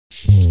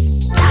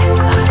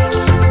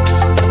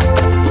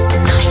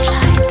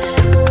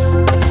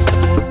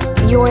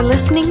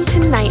listening to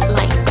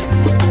Nightlight.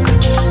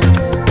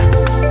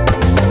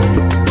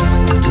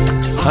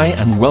 Hi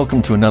and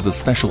welcome to another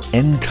special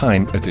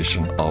Endtime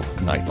edition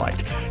of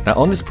Nightlight. Now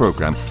on this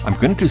program, I'm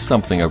going to do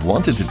something I've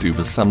wanted to do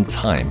for some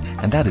time,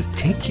 and that is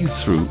take you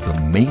through the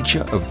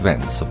major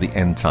events of the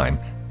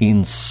Endtime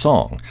in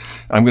song.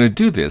 I'm going to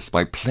do this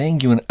by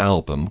playing you an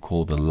album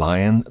called The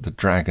Lion, the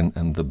Dragon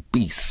and the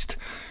Beast,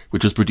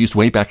 which was produced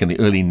way back in the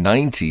early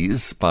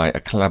 90s by a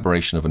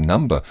collaboration of a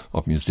number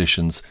of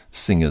musicians,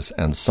 singers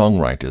and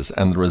songwriters.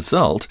 And the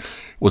result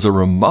was a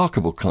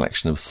remarkable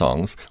collection of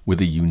songs with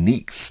a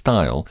unique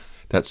style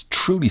that's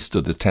truly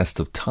stood the test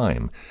of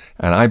time,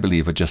 and I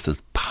believe are just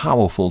as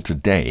powerful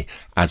today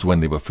as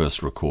when they were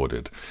first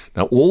recorded.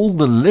 Now, all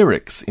the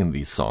lyrics in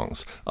these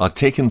songs are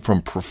taken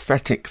from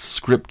prophetic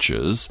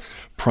scriptures,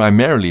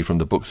 primarily from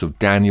the books of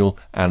Daniel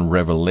and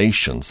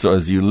Revelation. So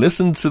as you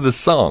listen to the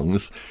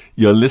songs,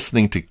 you're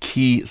listening to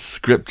key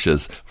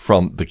scriptures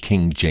from the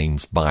King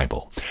James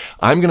Bible.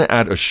 I'm going to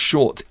add a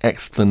short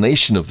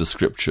explanation of the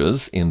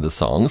scriptures in the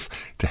songs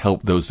to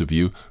help those of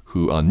you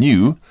who are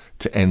new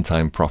to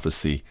end-time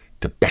prophecy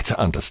to better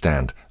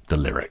understand the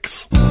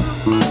lyrics.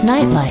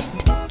 Nightlight,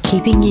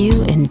 keeping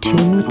you in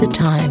tune with the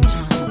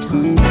times.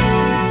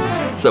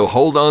 So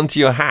hold on to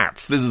your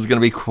hats. This is going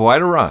to be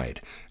quite a ride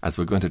as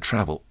we're going to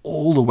travel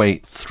all the way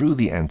through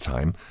the end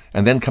time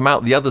and then come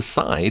out the other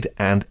side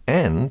and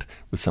end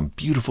with some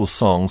beautiful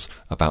songs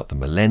about the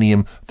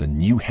millennium, the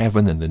new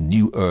heaven and the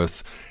new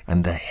earth,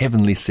 and the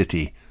heavenly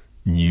city,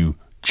 New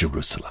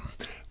Jerusalem.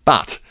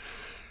 But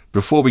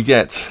before we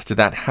get to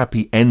that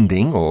happy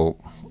ending, or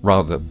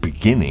rather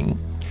beginning,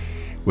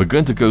 we're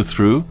going to go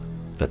through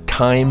the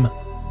time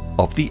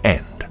of the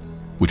end,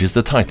 which is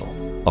the title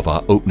of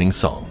our opening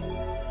song.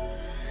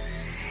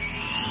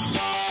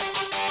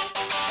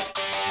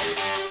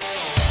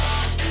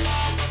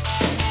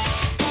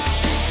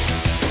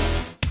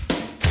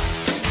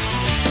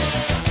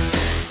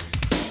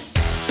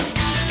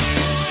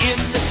 In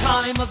the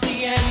time of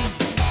the end,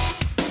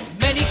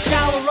 many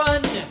shall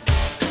run to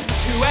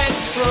and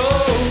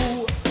fro.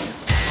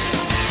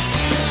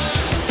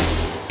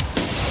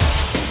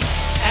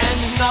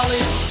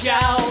 Knowledge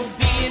shall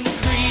be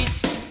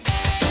increased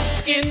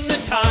in the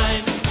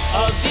time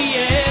of the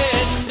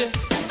end.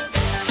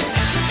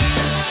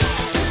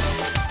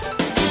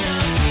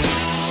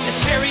 The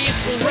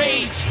chariots will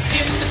rage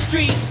in the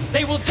streets.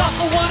 They will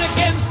jostle one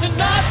against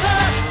another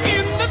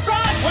in the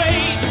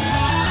broadways.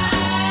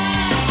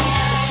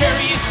 The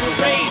chariots will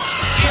rage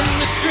in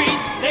the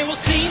streets. They will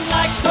seem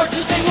like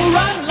torches. They will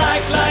run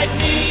like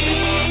lightning.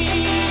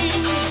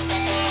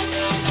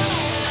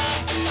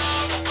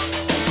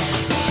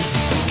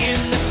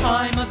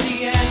 Time of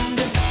the end,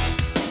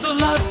 the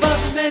love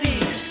of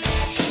many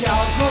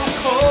shall grow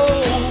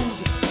cold,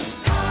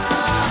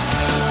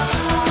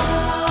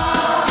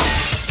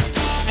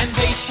 and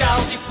they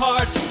shall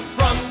depart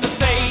from the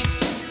faith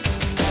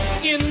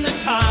in the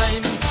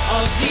time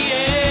of the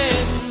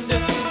end.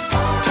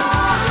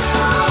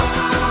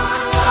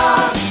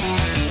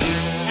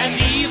 And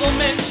evil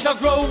men shall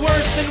grow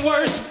worse and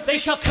worse. They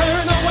shall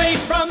turn away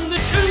from the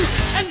truth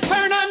and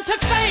turn unto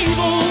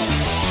fables.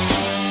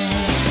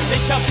 They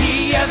shall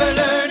be ever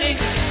learning,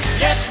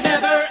 yet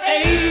never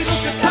able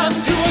to come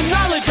to a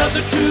knowledge of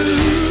the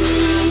truth.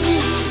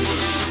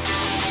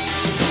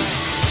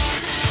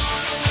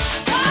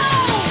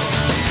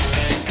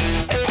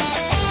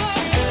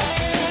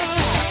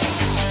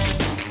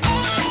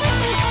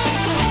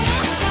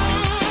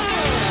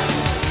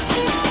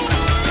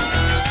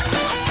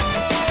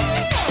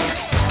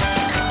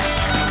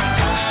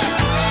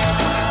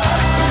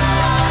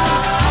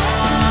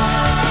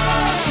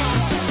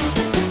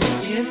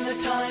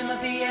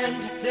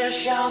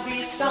 Shall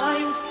be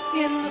signs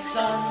in the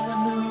sun, the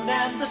moon,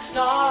 and the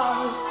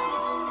stars.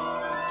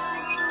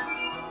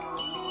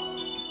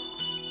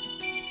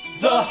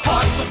 The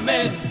hearts of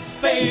men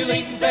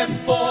failing them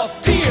for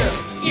fear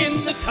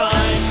in the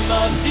time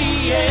of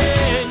the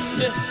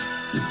end.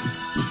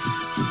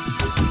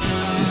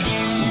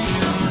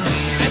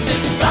 And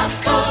this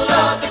gospel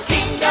of the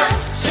kingdom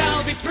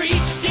shall be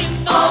preached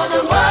in all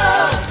the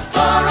world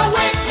for a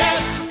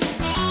witness.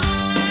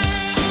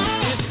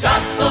 This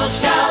gospel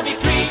shall be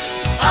preached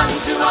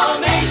unto all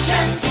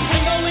nations,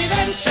 and only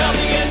then shall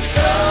the end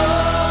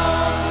come.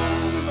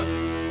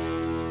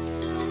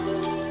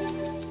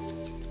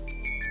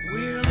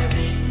 We're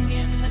living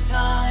in the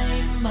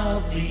time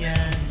of the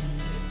end.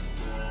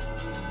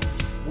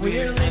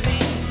 We're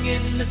living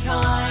in the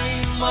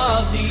time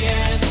of the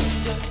end.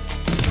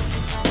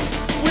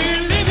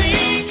 We're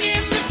living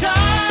in the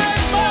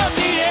time of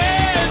the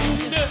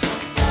end.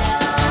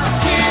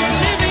 We're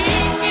living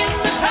in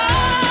the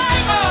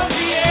time of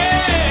the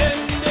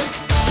end.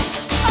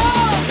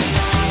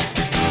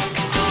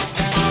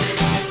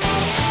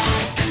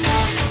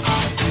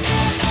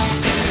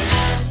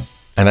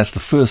 And that's the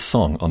first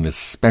song on this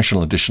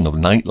special edition of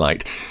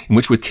Nightlight, in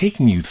which we're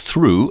taking you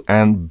through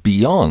and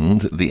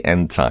beyond the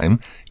end time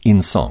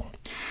in song.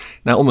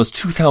 Now, almost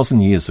 2,000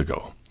 years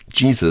ago,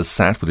 Jesus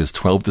sat with his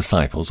 12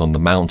 disciples on the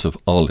Mount of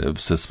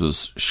Olives. This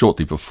was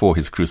shortly before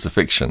his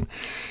crucifixion.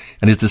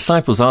 And his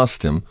disciples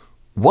asked him,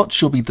 "What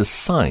shall be the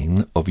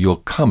sign of your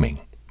coming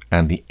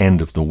and the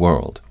end of the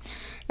world?"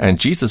 And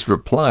Jesus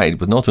replied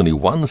with not only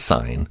one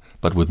sign,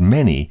 but with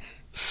many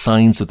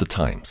signs of the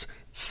times,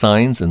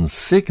 signs and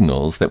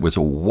signals that we're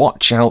to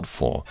watch out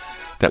for,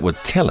 that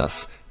would tell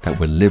us that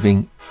we're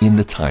living in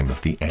the time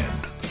of the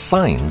end.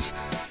 Signs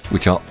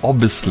which are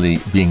obviously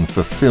being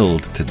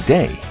fulfilled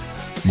today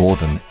more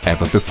than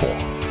ever before.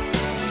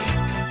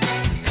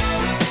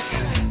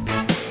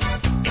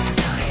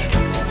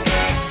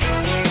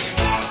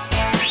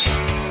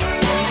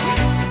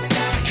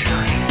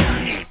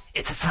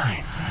 It's a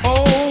sign.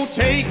 Oh,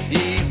 take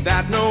heed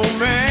that no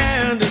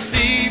man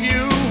deceive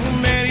you.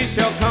 Many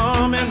shall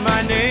come in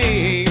my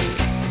name,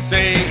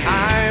 saying,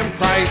 I am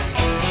Christ.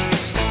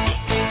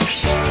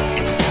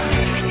 It's a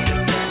sign.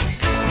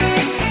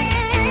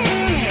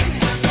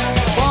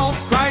 False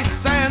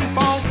Christs and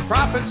false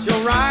prophets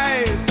shall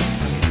rise.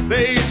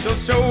 They shall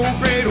show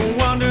great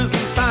wonders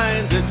and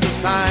signs. It's a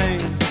sign.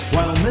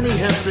 While many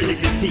have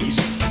predicted peace,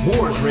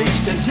 wars rage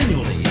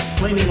continually,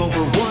 claiming over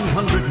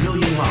 100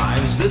 million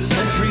lives this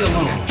century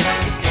alone.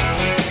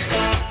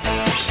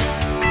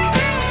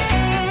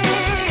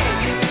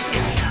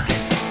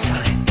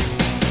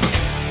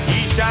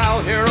 Ye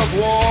shall hear of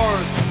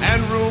wars and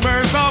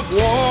rumors of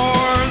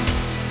wars.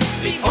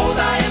 Behold,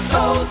 I have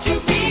told you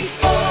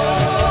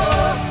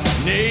before.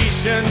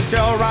 Nation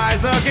shall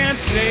rise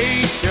against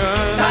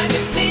nation, Time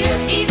is near,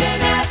 even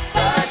at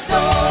the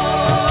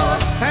door.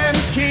 and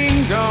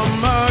kingdom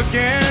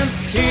against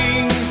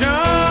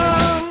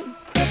kingdom.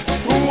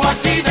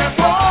 Watch ye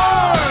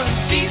therefore.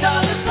 These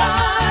are the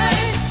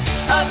signs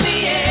of the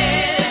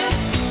end.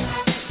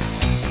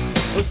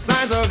 The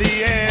signs of the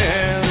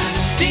end.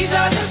 These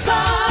are the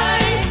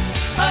signs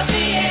of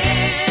the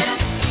end.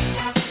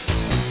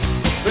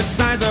 The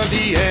signs of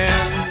the end.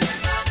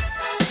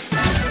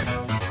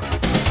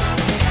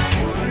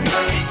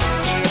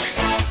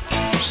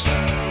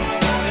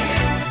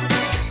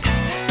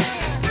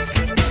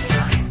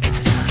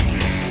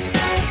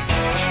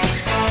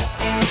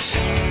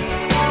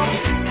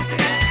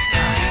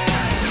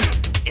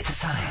 It's a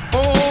sign.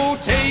 Oh,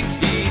 take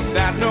heed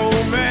that no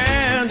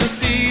man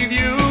deceive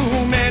you.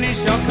 Many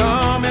shall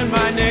come in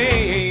my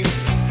name,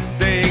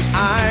 saying,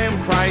 I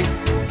am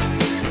Christ.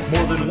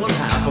 More than one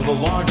half of the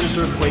largest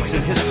earthquakes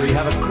in history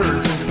have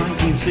occurred since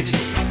 1960,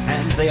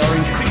 and they are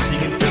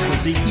increasing in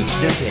frequency each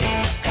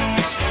decade.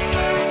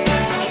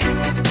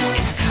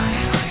 It's a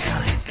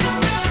sign.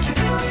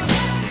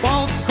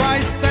 False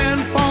Christs and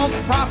false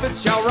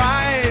prophets shall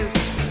rise.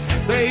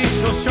 They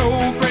shall show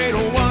great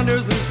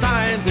wonders and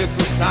signs. It's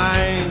a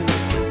sign.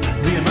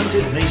 The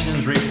United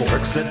Nations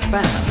reports that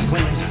famine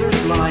claims 30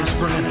 lives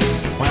per minute,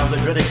 while the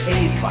dreaded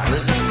AIDS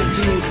virus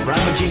continues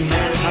ravaging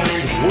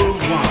mankind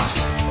worldwide.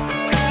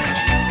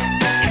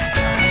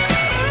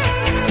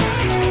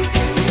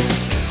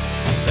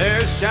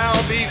 There shall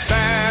be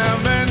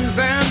famines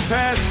and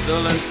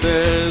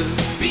pestilences,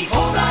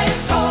 Behold, I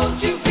have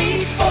told you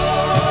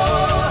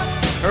before.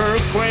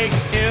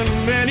 earthquakes in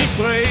many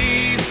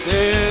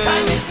places.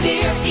 Time is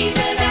near,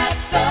 even at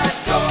the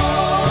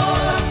door.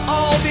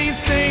 All these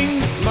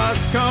things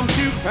must come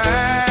to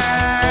pass.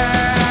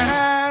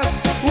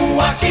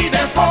 Watch ye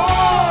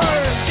therefore.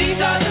 These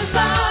are the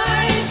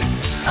signs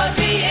of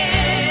the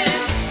end.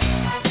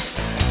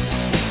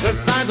 The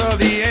signs of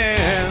the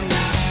end.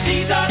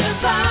 These are the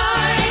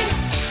signs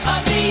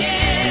of the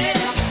end.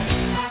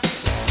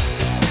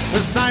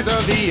 The signs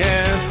of the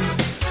end.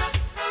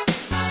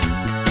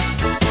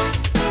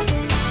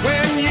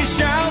 When ye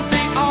shall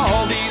see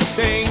all these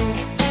things,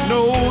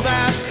 know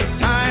that the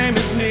time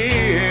is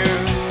near.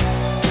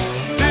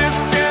 This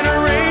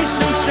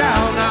generation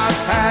shall not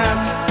pass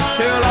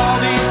till all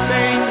these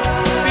things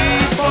be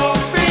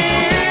fulfilled.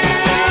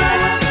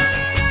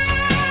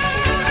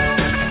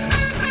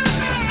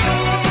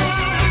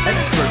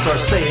 Experts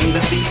are saying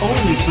that the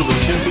only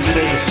solution to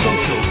today's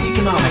social,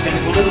 economic, and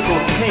political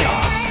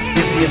chaos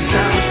is the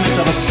establishment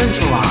of a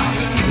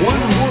centralized,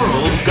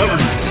 one-world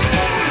government.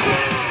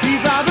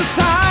 These are the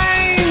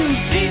signs.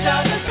 These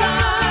are the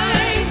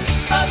signs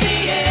of the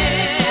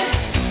end.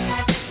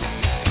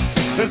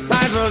 The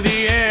signs of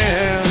the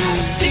end.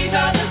 These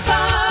are the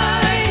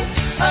signs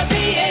of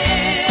the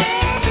end.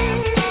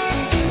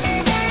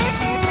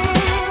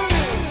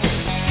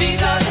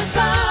 These are the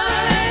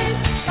signs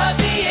of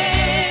the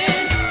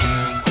end.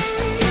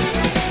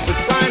 The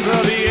signs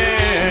of the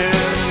end.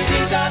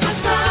 These are the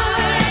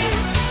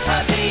signs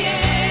of the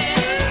end.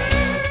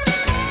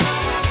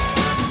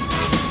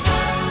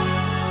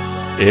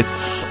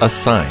 It's a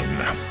sign.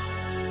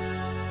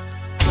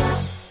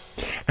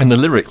 And the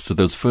lyrics of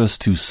those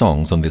first two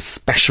songs on this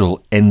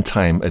special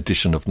Endtime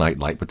edition of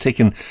Nightlight were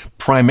taken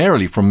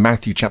primarily from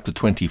Matthew chapter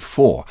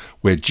 24,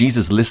 where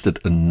Jesus listed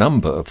a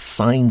number of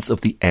signs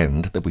of the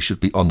end that we should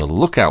be on the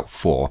lookout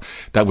for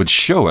that would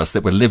show us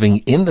that we're living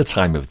in the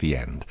time of the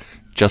end,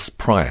 just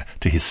prior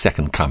to his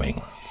second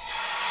coming.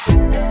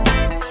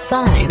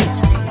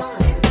 Signs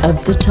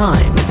of the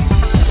times.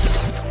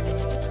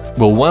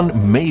 Well,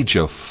 one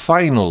major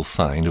final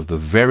sign of the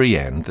very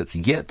end that's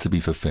yet to be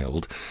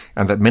fulfilled,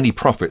 and that many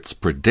prophets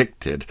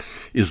predicted,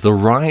 is the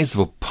rise of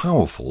a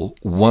powerful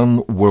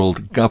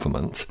one-world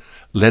government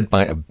led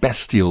by a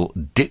bestial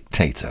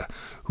dictator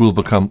who will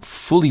become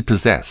fully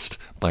possessed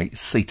by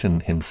Satan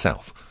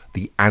himself,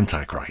 the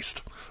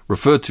Antichrist,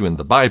 referred to in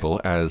the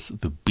Bible as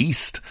the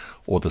beast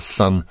or the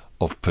son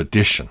of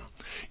perdition.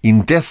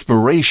 In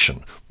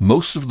desperation,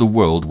 most of the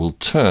world will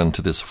turn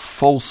to this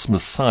false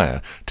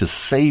Messiah to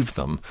save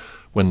them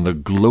when the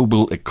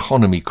global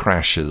economy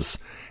crashes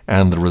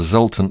and the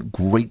resultant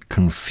great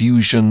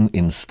confusion,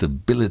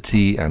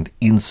 instability, and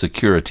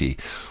insecurity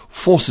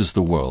forces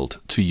the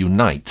world to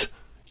unite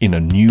in a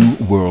new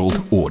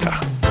world order.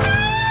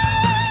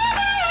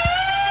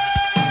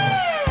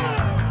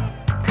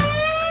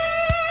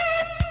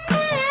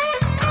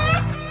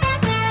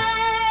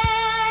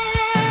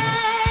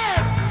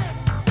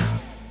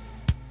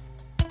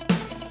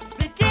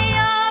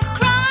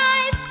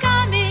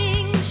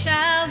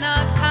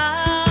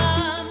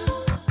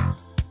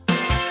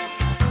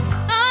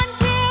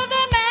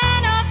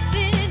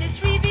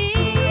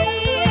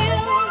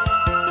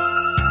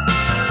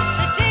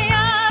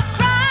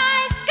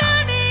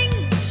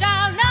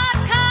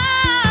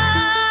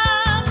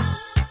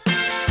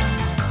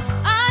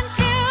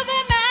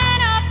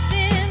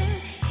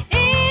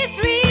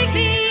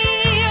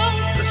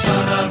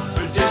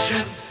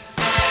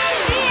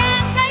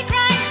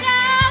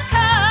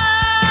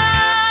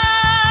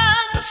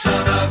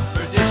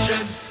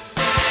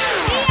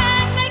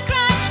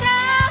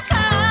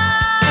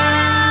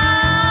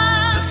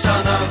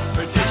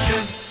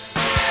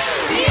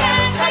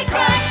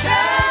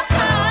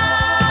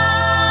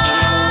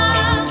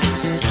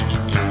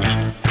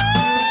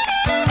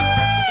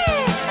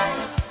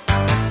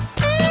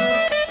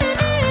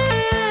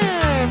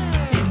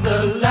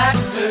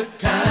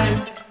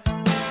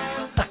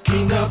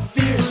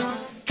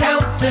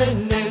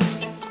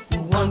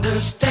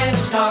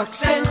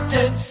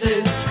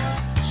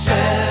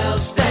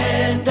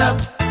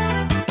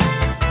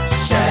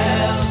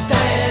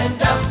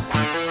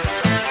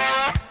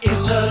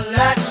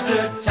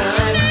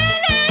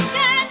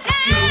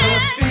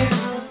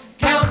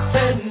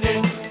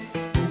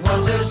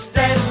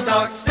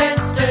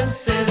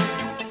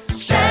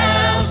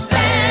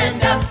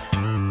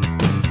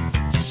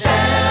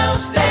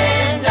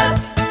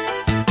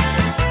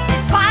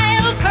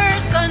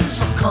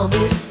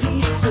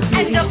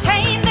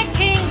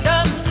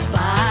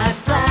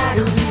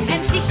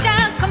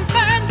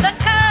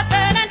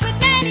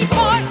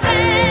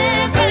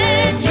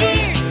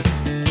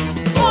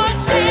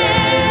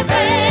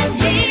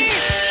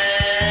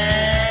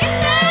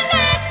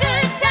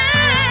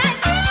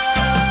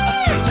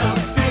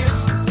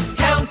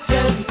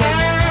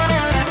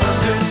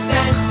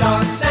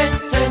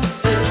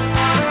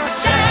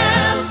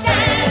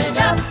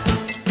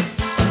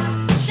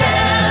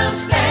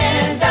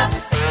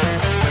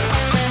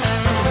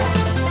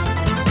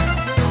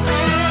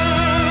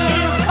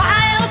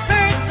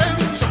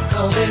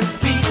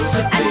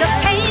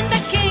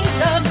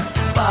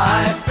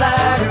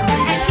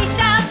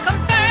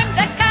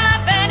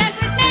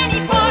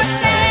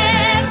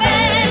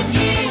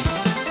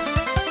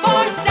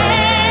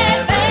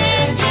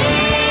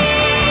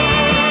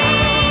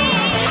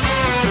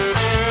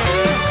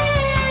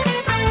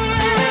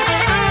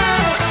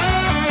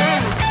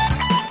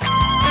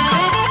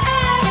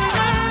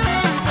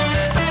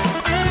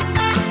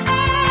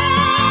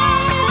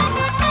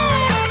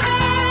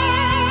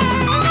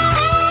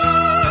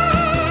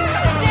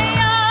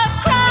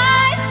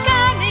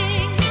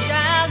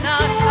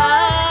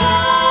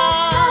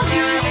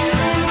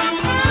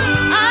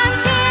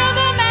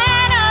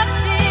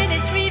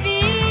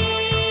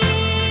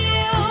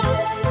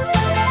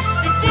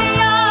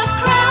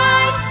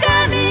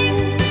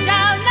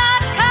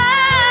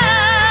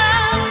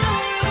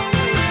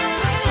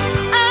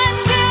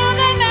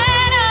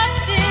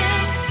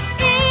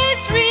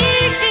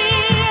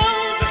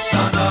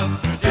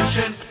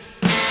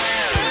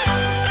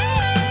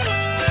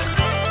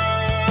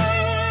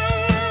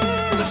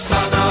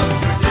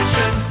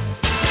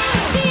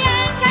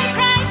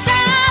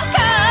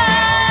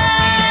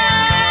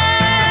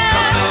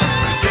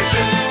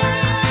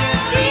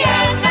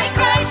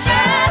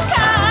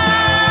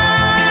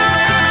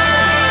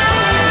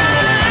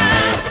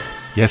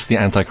 Yes, the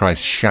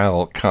Antichrist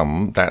shall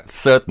come. That's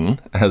certain,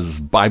 as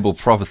Bible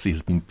prophecy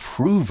has been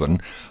proven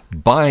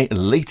by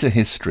later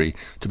history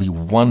to be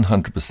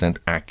 100%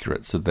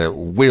 accurate. So there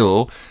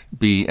will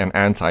be an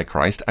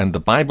Antichrist, and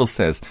the Bible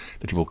says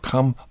that he will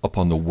come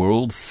upon the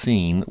world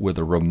scene with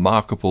a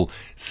remarkable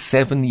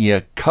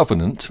 7-year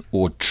covenant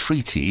or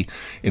treaty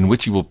in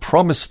which he will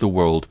promise the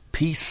world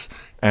peace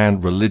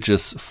and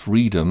religious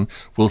freedom,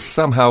 will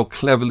somehow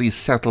cleverly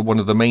settle one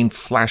of the main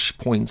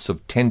flashpoints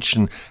of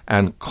tension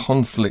and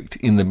conflict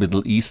in the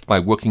Middle East by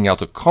working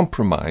out a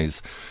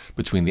compromise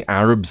between the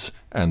Arabs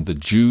and the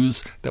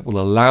Jews that will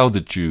allow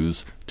the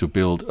Jews to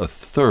build a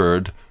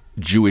third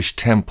Jewish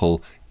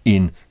temple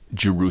in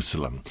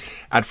Jerusalem.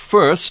 At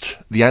first,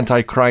 the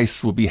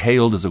Antichrist will be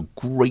hailed as a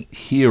great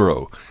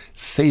hero,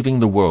 saving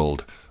the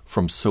world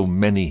from so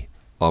many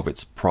of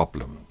its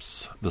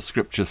problems. The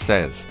scripture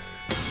says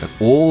that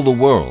all the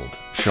world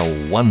shall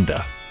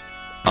wonder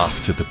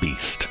after the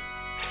beast.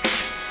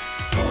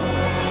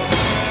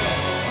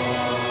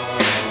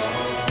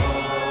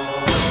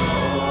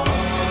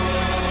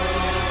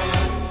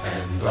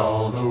 And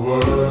all the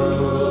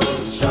world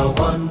shall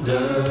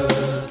wonder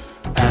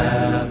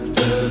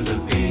after the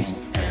beast,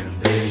 and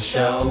they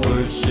shall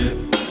worship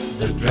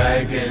the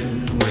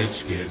dragon,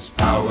 which gives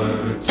power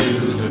to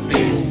the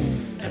beast.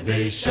 And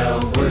they shall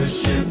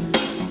worship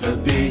the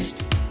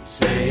beast,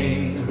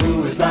 saying,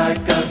 Who is like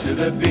unto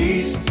the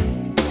beast?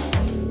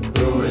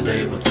 Who is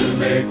able to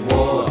make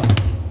war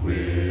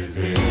with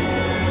him?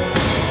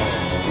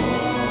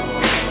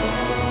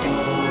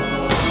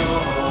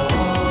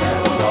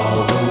 And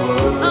all the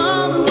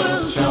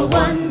world shall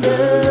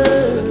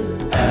wonder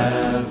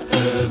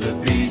after the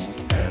beast,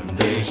 and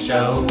they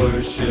shall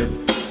worship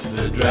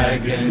the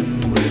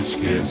dragon, which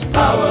gives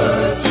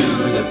power to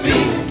the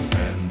beast.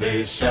 And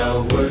they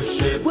shall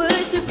worship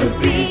the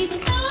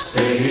beast,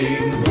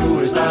 saying, Who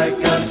is like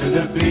unto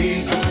the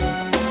beast?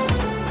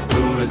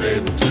 Who is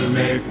able to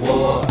make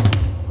war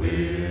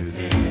with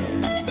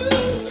him?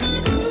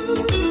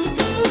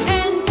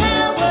 And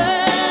power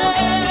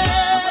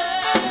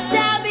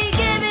shall be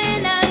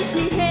given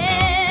unto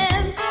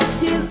him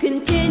to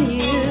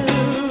continue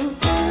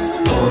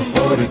For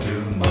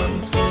 42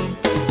 months.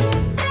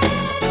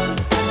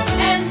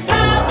 And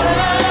power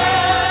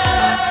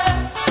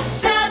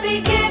shall be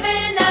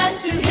given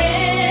unto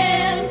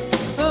him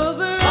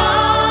over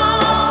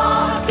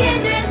all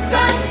kindreds,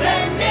 tongues,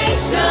 and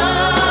nations.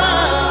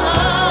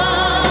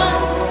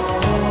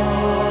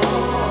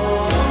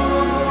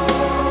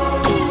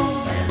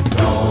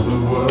 All the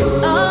world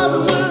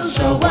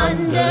Shall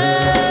wonder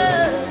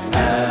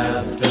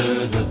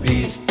after the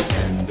beast,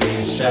 and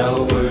they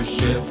shall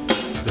worship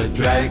the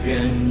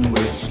dragon,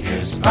 which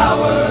gives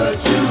power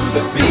to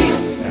the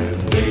beast. And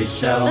they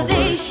shall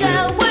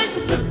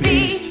worship the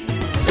beast,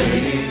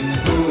 saying,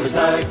 Who is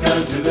like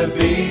unto the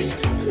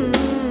beast?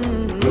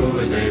 Who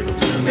is able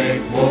to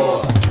make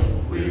war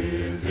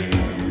with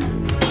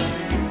him?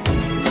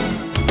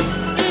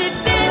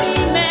 If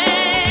any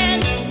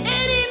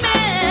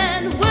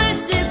man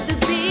worship the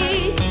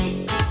beast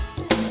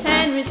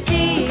and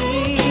receive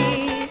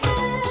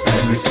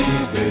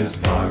his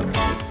mark.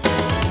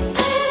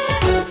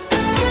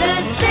 the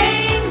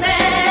same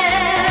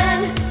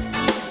man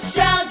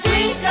shall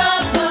drink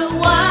of the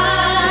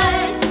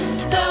wine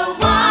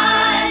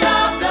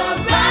of the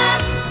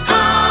wrath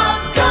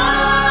of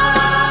God.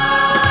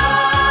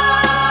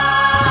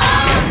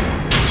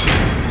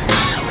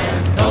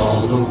 And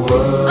all the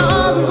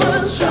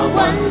world Shall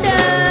wonder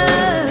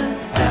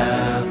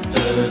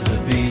after the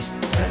beast,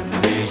 and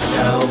they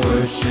shall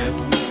worship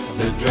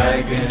the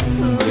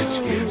dragon,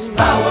 which gives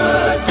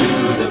power to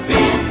the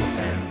beast.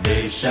 And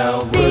they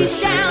shall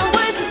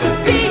worship the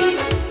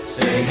beast,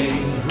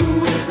 saying,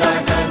 Who is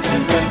like unto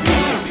the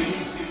beast?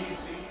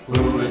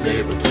 Who is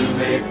able to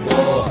make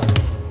war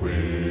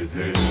with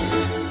him?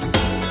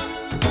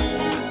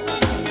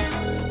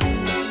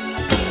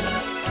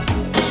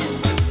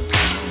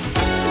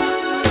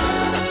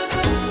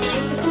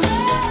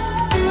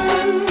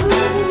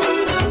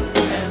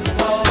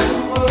 And all the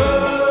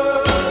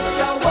world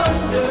shall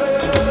wonder,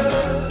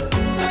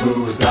 Who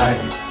is like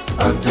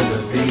unto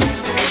the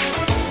beast?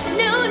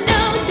 No,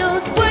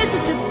 don't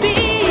worship the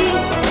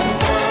beast.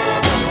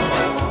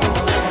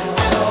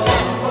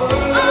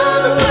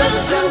 All the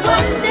world shall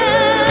wonder.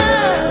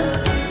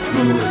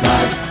 Who is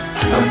like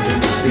unto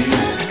the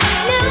beast?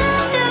 No,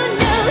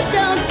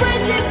 don't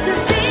worship the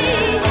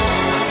beast.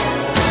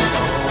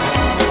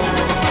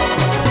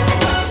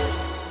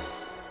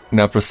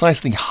 Now,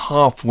 precisely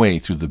halfway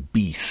through the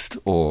beast,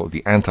 or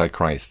the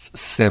Antichrist's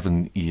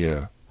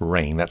 7-year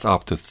reign, that's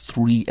after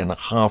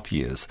 3.5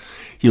 years,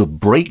 he'll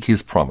break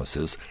his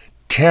promises,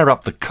 tear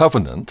up the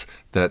covenant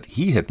that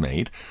he had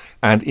made,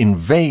 and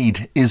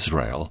invade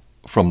Israel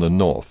from the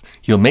north.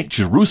 He'll make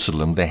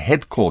Jerusalem the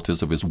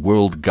headquarters of his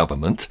world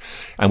government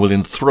and will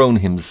enthrone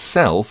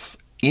himself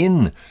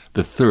in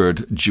the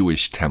third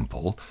Jewish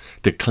temple,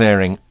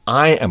 declaring,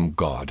 I am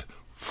God,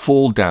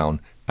 fall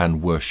down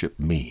and worship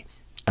me.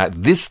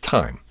 At this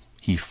time,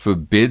 he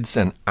forbids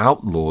and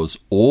outlaws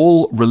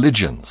all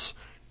religions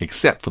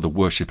except for the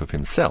worship of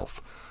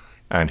himself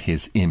and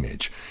his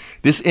image.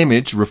 This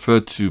image,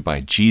 referred to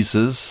by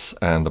Jesus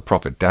and the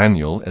prophet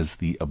Daniel as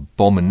the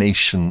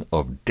abomination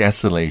of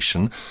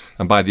desolation,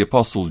 and by the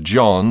apostle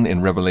John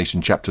in Revelation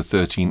chapter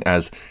 13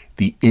 as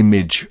the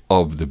image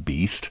of the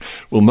beast,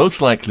 will most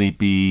likely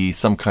be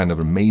some kind of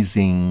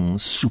amazing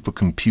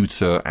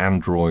supercomputer,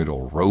 android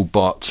or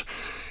robot,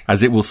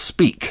 as it will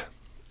speak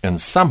and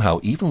somehow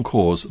even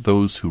cause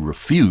those who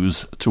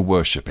refuse to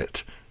worship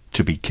it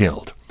to be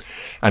killed.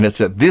 And it's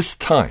at this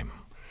time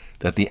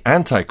that the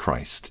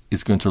Antichrist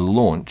is going to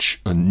launch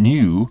a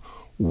new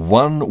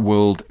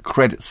one-world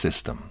credit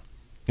system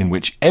in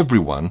which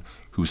everyone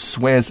who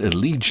swears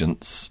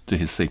allegiance to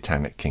his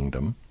satanic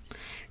kingdom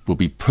will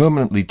be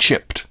permanently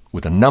chipped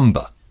with a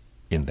number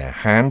in their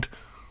hand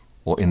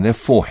or in their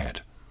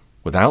forehead,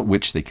 without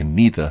which they can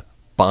neither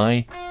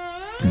buy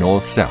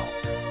nor sell.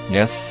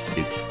 Yes,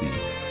 it's the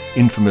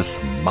infamous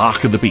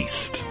Mark of the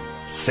Beast,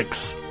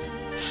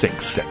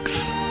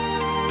 666.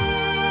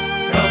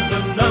 Count the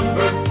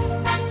number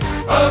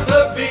of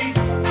the beast,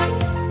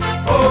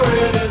 for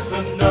it is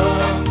the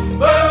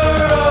number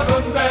of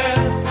a man.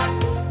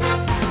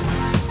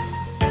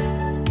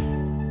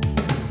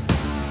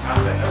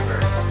 Count the number,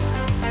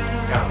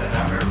 count the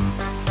number,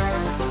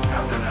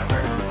 count the number, count the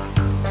number,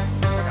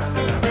 count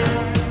the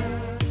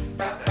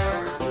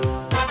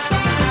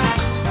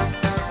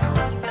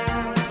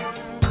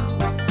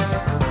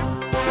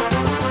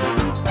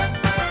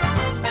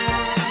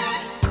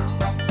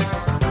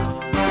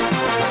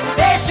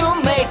They shall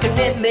make an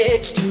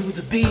image to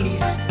the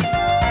beast.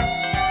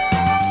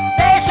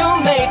 They shall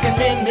make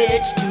an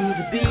image to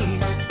the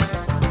beast.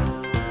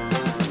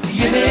 The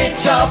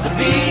image of the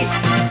beast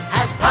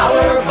has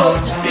power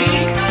both to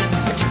speak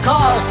and to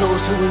cause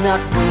those who will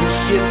not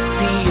worship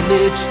the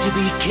image to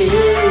be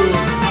killed.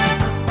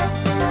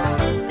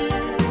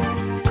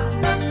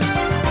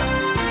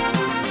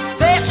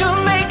 They shall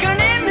make an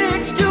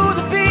image to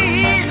the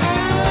beast.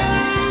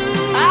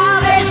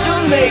 They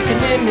shall make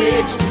an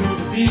image to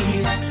the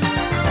beast.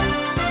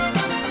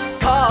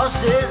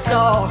 Causes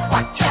all,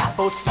 watch out,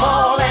 both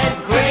small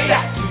and great,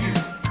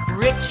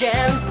 rich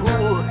and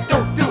poor,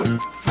 don't do it,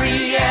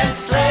 free and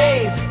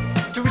slave,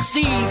 to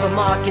receive a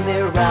mark in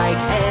their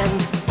right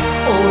hand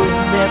or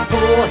in their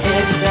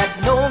forehead, that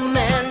no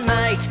man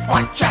might,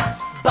 watch out,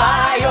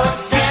 buy or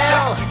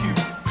sell,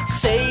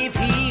 save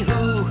he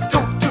who,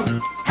 don't do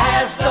it,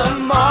 has the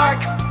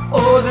mark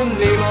or the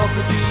name of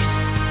the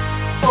beast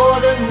or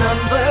the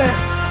number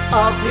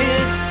of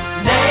his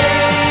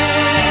name.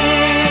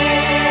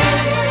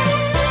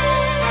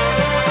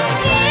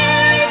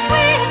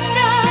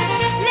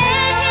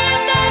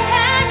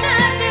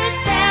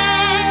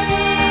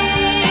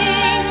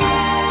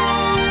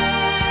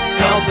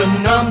 The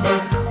number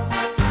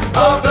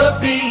of the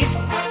beast,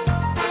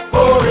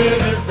 for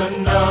it is the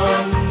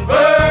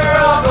number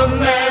of a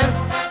man,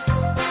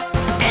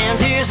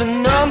 and his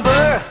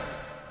number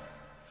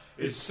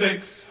is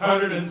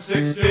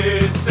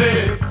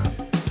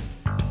 666.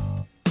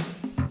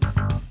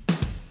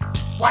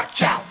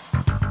 Watch out,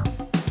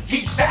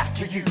 he's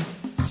after you.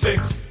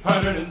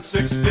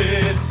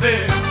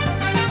 666.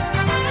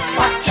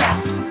 Watch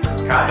out.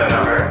 Count the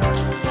number.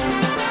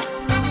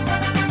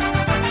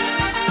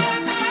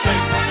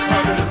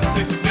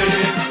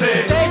 666.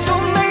 They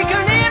shall make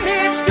an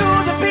image to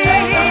the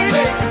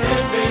beast.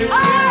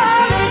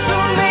 Oh, they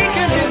shall make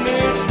an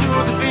image to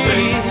the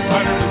beast.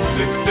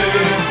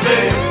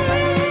 666.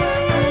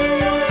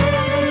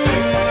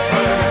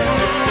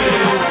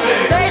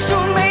 666. They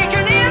shall make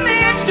an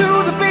image to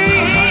the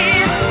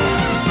beast.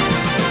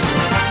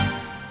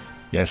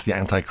 Yes, the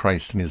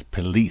Antichrist and his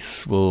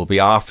police will be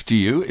after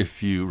you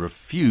if you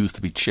refuse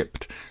to be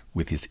chipped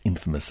with his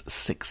infamous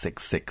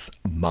 666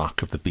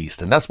 mark of the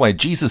beast. And that's why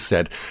Jesus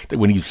said that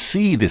when you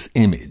see this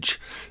image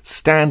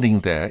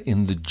standing there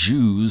in the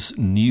Jews'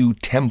 new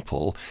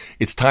temple,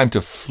 it's time to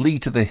flee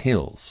to the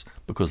hills,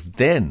 because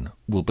then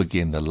will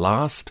begin the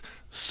last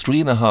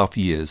 3.5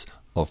 years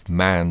of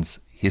man's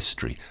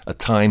history, a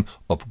time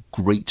of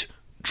great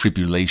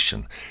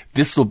tribulation.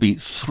 This will be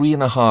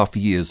 3.5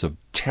 years of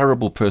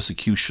terrible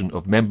persecution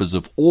of members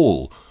of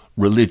all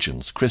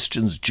religions,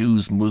 Christians,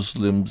 Jews,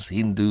 Muslims,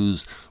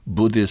 Hindus,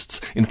 Buddhists,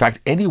 in fact,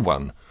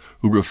 anyone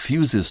who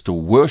refuses to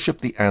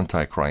worship the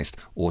Antichrist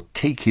or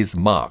take his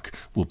mark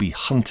will be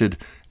hunted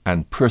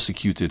and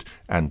persecuted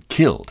and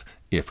killed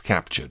if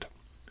captured.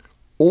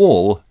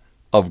 All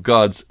of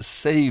God's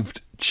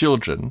saved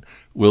children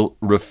will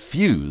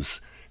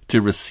refuse to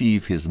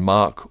receive his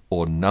mark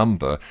or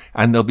number,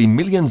 and there'll be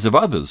millions of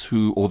others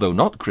who, although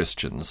not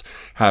Christians,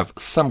 have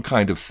some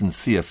kind of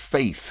sincere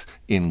faith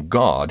in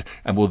God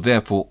and will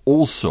therefore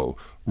also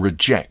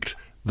reject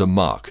the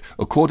mark.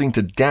 According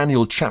to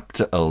Daniel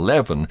chapter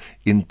 11,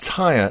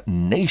 entire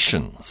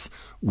nations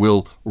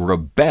will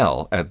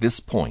rebel at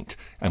this point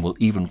and will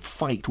even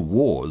fight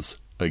wars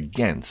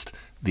against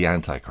the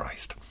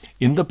Antichrist.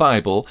 In the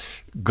Bible,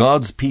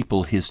 God's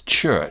people, his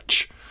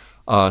church,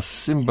 are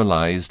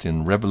symbolized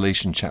in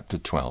Revelation chapter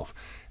 12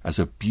 as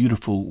a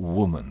beautiful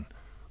woman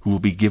who will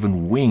be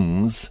given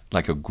wings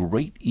like a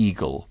great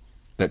eagle,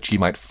 that she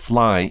might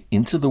fly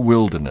into the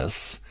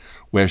wilderness,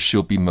 where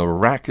she'll be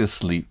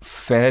miraculously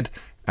fed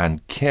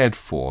and cared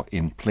for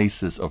in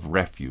places of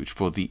refuge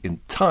for the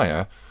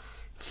entire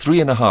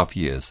 3.5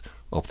 years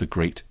of the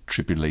Great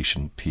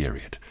Tribulation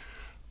period.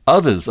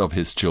 Others of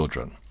his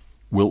children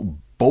will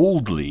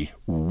boldly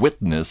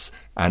witness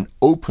and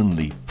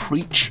openly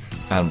preach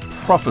and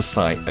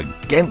prophesy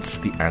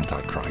against the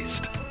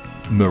Antichrist,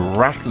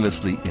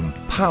 miraculously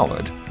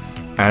empowered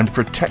and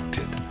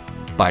protected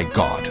by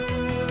God.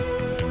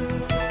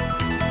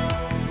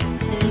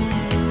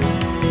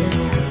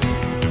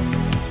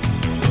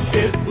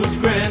 It was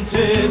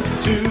granted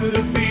to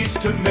the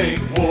beast to make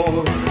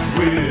war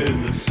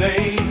with the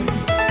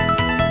saints.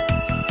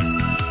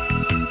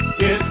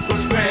 It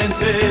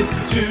ascended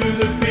to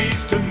the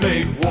beast to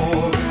make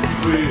war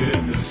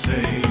with the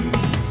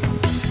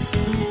saints.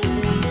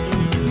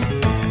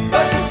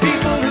 But the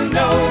people who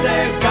know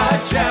their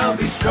God shall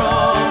be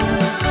strong.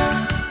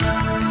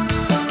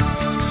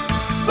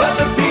 But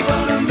the people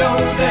who know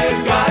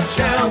their God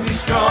shall be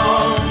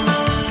strong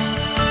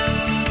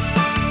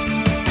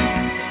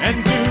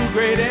and do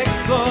great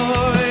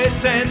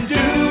exploits and do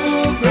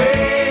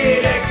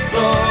great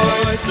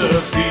exploits.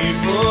 The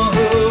people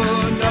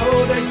who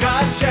know that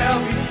God shall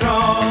be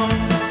strong.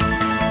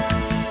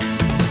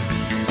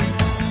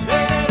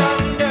 They that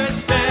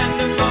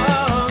understand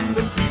among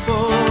the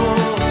people.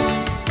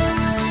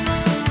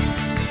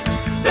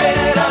 They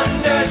that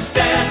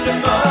understand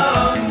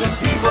among the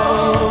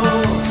people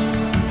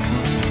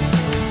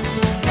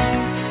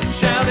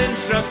shall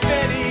instruct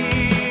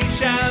many,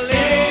 shall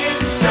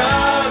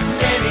instruct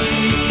many.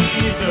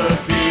 The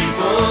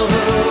people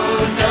who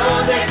know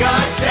that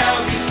God shall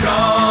be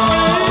strong.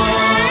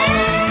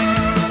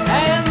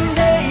 And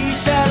they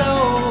shall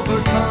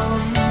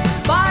overcome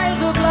by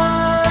the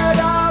blood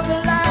of the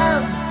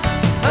Lamb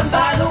and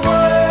by the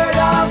word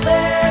of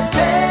their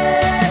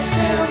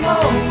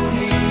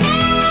testimony.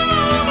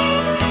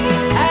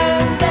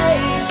 And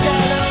they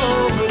shall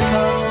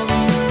overcome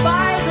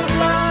by the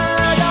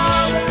blood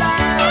of the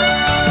Lamb,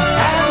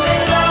 and they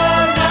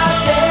love not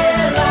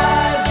their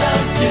lives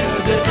unto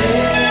the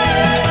death.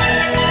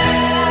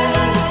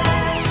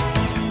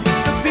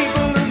 The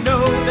people who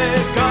know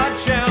that God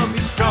shall be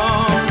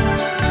strong.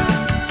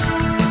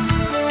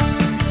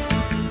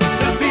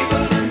 The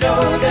people who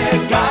know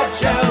that God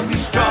shall be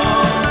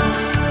strong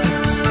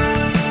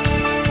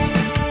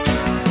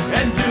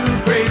and do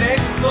great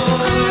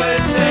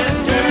exploits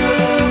and do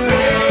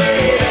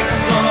great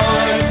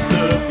exploits.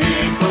 The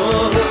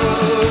people who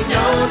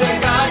know that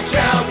God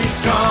shall be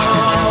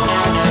strong.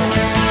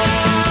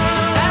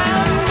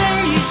 And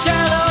they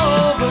shall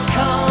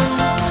overcome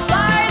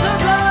by the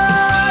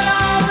blood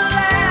of the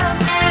Lamb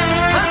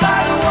and by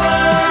the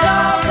word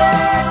of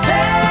their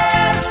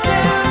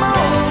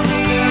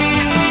testimony.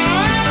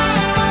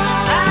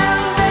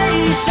 And they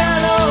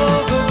shall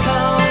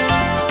overcome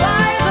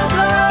by the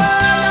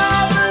blood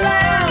of the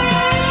Lamb,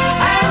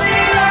 and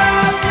they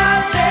love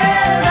not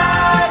their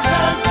lives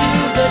unto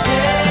the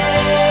death.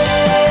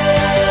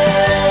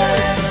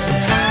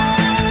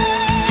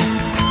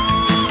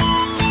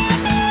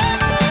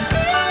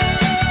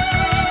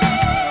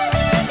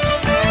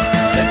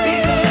 The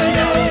people who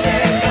know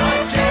their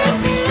God shall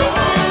be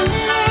strong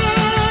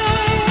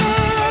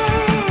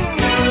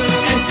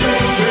and do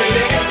great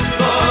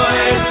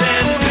exploits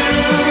and do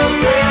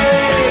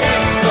great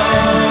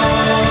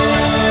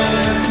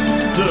exploits.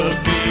 The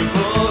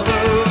people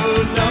who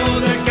know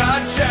that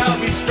God shall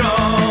be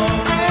strong.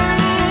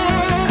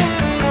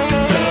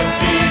 The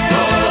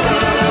people who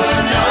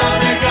know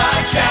that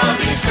God shall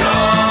be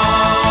strong.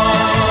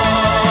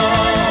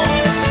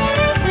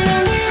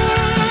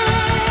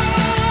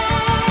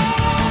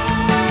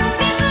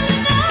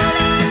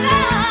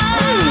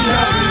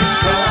 Shall be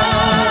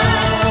strong.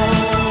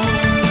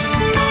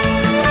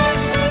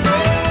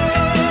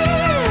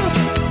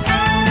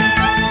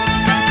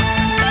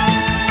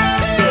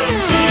 The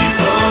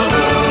people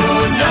who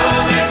know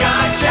that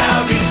God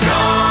shall be strong.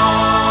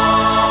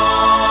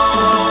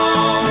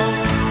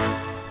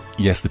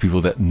 Yes, the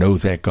people that know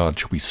their God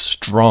shall be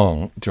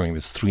strong during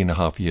this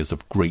 3.5 years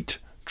of great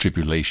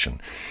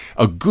tribulation.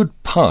 A good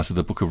part of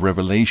the book of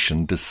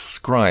Revelation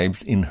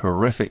describes in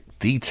horrific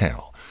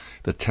detail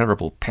the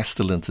terrible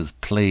pestilences,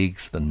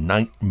 plagues, the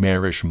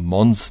nightmarish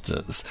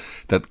monsters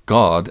that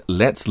God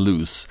lets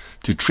loose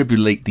to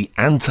tribulate the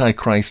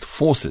Antichrist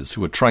forces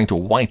who are trying to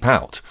wipe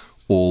out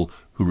all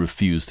who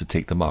refuse to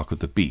take the mark of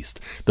the beast.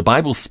 The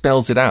Bible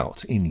spells it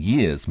out in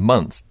years,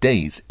 months,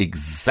 days,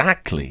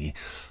 exactly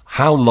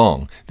how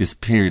long this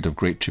period of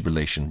great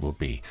tribulation will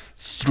be.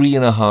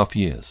 3.5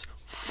 years,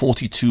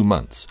 42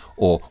 months,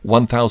 or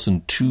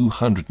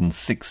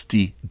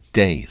 1,260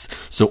 days.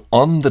 So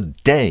on the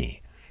day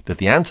that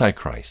the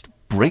Antichrist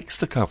breaks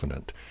the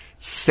covenant,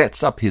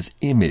 sets up his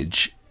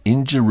image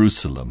in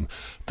Jerusalem,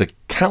 the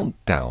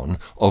countdown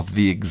of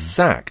the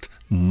exact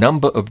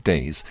number of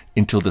days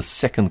until the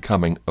second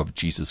coming of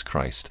Jesus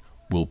Christ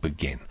will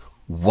begin.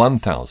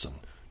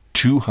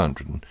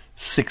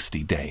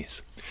 1,260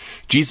 days.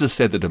 Jesus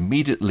said that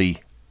immediately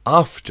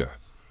after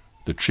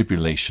the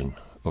tribulation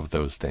of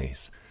those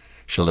days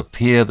shall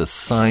appear the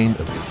sign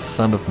of the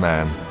Son of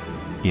Man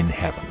in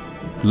heaven.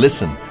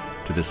 Listen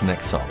to this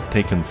next song,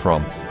 taken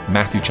from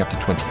Matthew chapter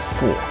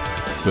 24,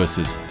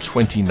 verses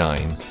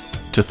 29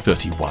 to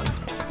 31.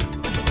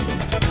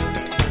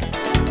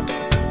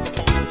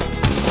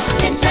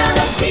 It shall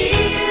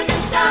appear the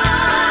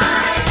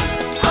sign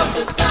of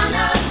the Son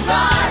of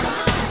God,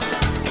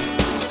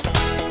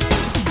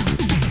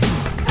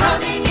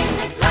 coming in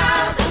the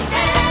clouds of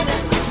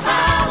heaven with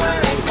power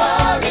and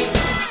glory.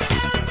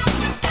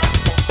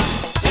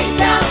 They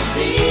shall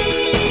see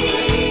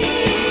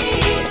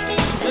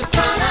the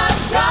Son of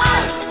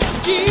God,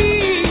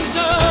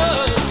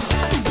 Jesus,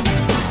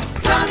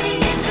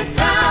 coming in the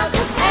clouds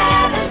of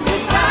heaven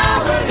with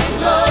power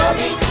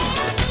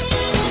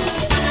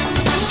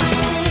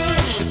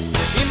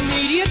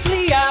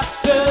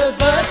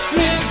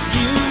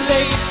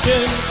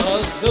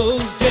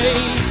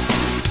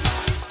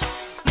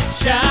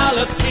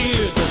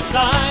appear the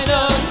sign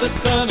of the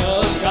Son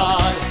of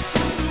God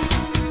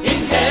in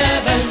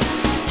heaven.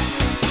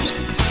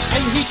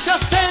 And he shall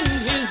send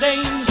his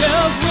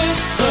angels with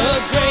the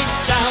great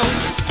sound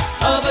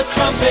of a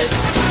trumpet.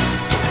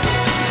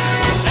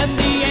 And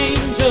the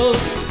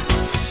angels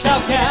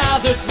shall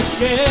gather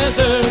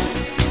together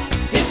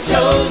his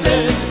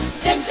chosen.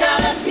 Then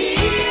shall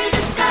appear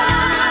the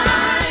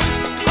sign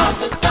of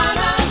the Son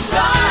of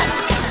God,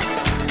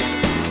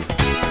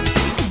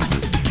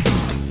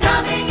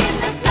 coming in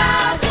the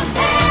clouds of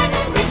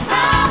heaven with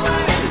power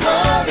and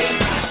glory.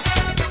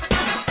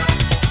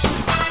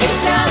 They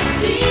shall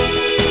see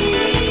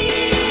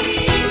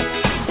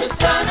the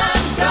Son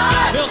of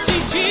God. We'll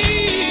see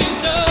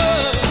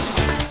Jesus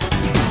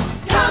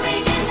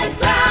Coming in the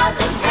clouds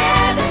of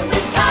heaven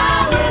with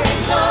power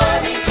and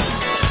glory.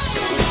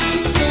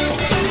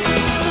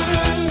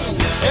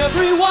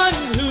 Everyone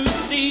who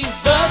sees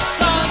the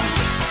Son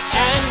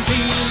and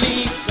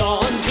believes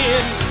on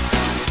him,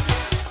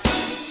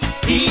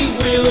 he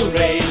will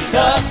raise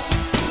up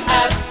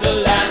at the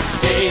last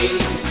day.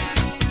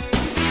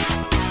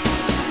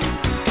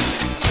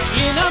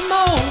 In a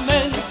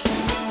moment,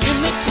 in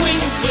the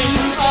twinkling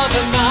of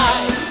an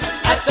eye,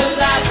 at the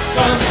last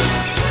trump,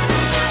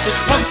 the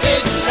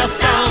trumpet shall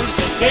sound,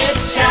 the dead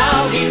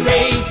shall be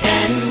raised,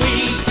 and we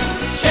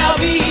shall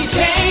be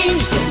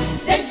changed.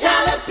 Then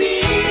shall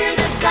appear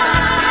the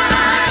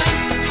sign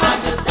of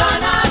the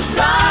Son of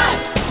God,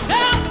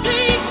 They'll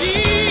see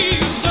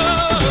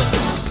Jesus.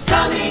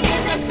 coming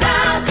in the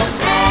clouds of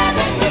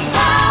heaven with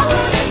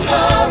power and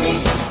glory.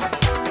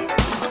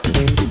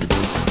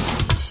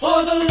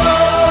 For the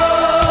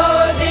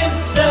Lord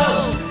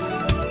himself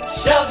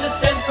shall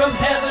descend from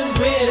heaven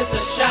with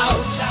a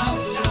shout,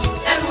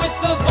 and with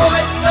the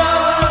voice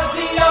of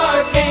the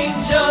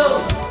archangel,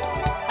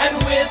 and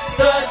with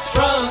the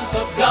trump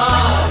of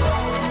God.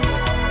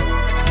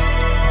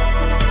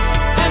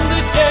 And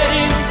the dead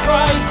in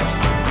Christ,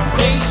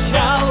 they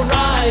shall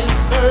rise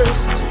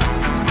first.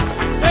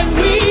 Then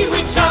we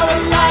which are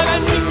alive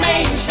and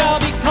remain shall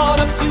be caught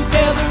up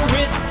together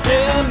with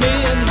them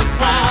in the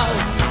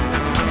clouds,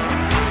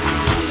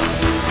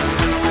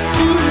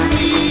 to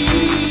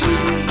meet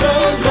the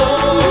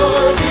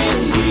Lord in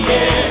the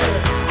air.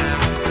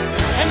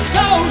 And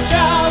so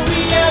shall we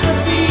ever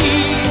be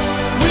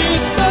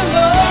with the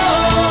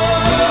Lord.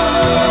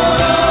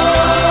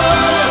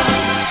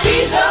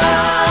 Jesus,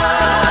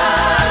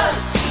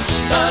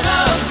 Son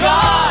of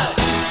God,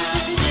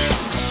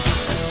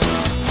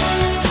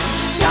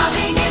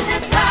 Coming in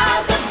the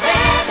clouds of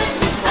heaven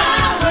with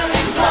power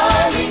and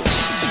glory.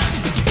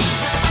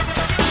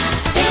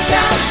 They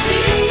shall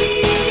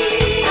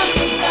see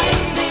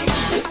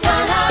the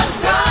Son of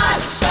God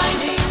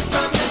shining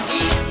from the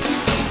east to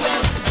the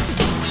west.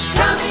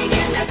 coming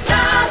in the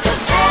clouds of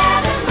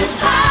heaven with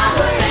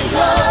power and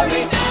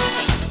glory.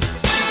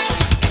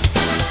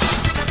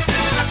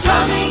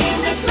 Coming in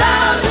the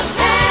clouds of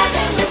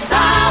heaven with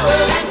power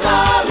and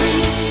glory.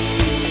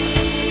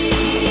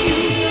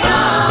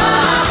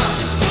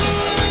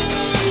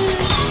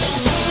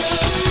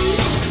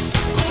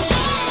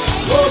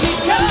 Oh,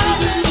 he's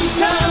coming, he's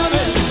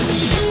coming.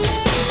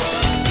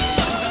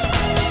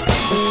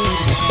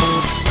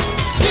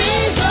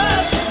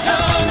 Jesus is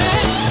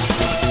coming.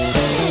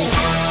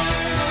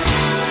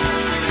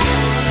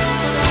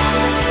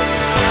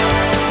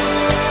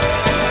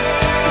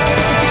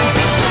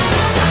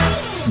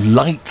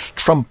 Lights,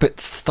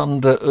 trumpets,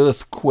 thunder,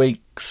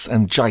 earthquakes,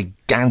 and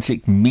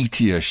gigantic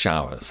meteor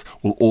showers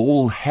will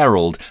all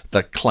herald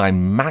the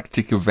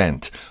climactic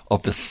event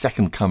of the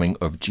second coming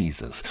of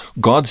Jesus.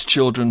 God's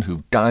children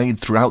who've died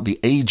throughout the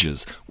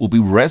ages will be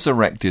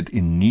resurrected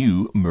in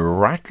new,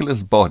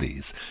 miraculous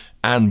bodies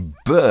and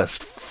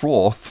burst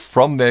forth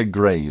from their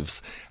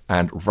graves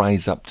and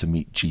rise up to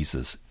meet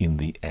Jesus in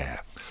the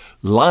air.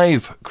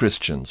 Live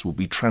Christians will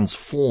be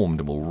transformed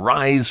and will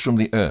rise from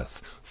the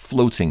earth,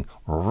 floating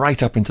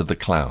right up into the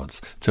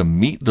clouds to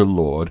meet the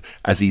Lord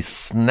as he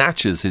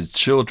snatches his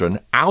children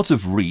out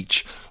of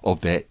reach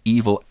of their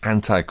evil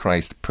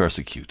Antichrist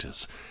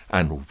persecutors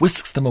and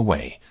whisks them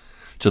away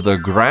to the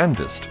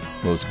grandest,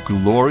 most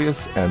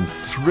glorious and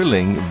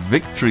thrilling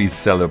victory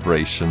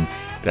celebration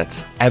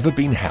that's ever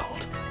been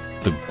held,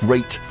 the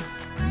great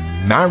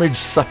marriage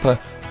supper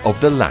of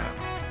the Lamb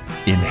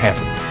in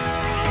heaven.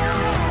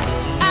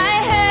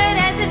 I heard,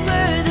 as it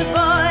were, the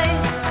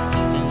voice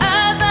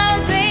of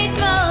a great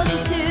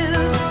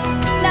multitude,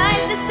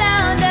 like the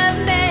sound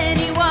of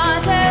many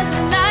waters,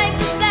 and like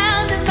the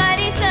sound of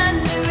mighty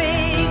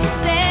thundering,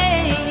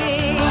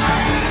 saying,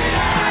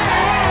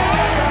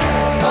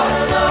 For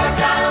the Lord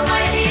God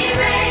Almighty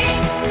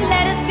reigns.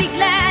 let us be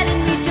glad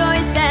and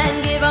rejoice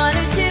and give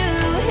honor to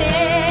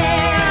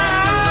him.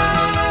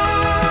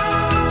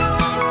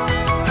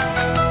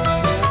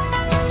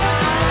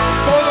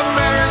 For the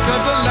marriage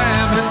of the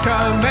Lamb has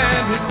come,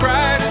 and his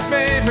bride has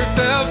made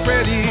herself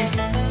ready.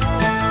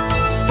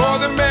 For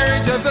the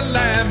marriage of the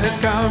Lamb has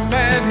come,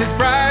 and his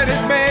bride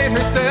has made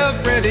herself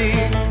ready,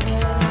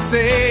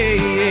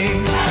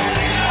 saying,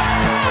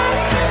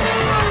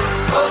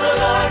 For the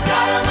Lord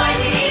God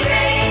Almighty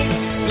reigns.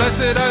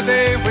 Blessed are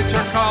they which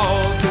are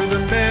called to the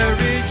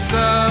marriage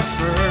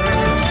supper.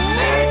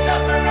 Marriage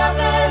supper of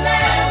the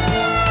Lamb.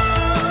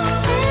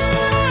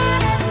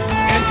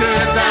 Enter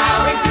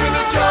thou into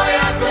the joy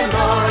of the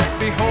Lord.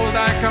 Behold,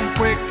 I come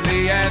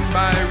quickly, and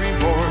my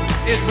reward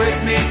is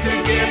with me to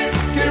give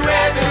to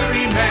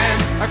every man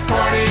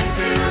according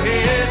to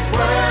his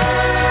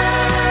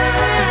word.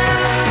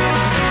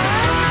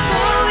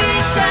 For we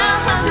shall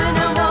hunger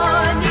no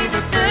more,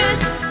 neither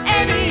thirst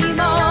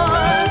anymore.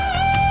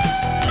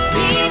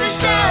 Neither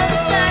shall the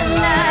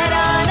sunlight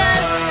on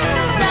us,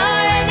 nor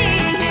any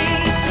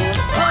heat.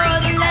 For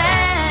the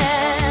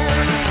Lamb,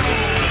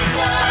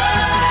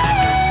 Jesus,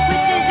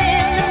 which is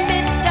in the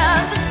midst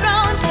of the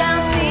throne,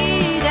 shall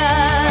feed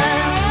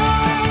us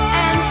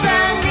and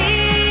shall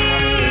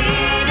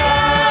lead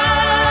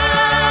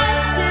us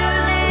to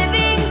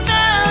living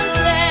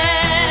fountains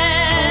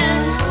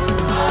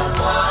of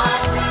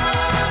water.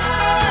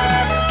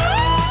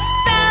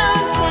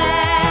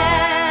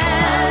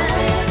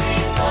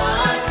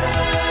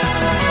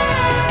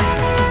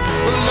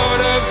 The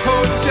Lord of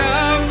hosts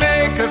shall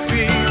make a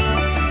feast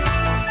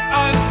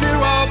unto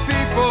all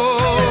people.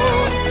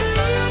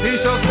 He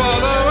shall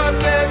swallow up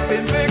death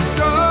in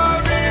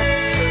victory.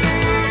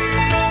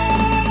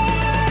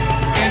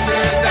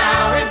 Enter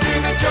thou into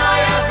the joy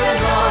of the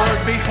Lord.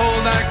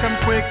 Behold, I come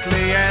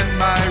quickly, and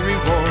my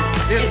reward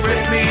is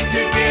with me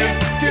to give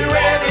to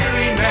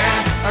every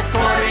man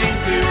according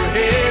to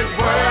his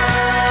words.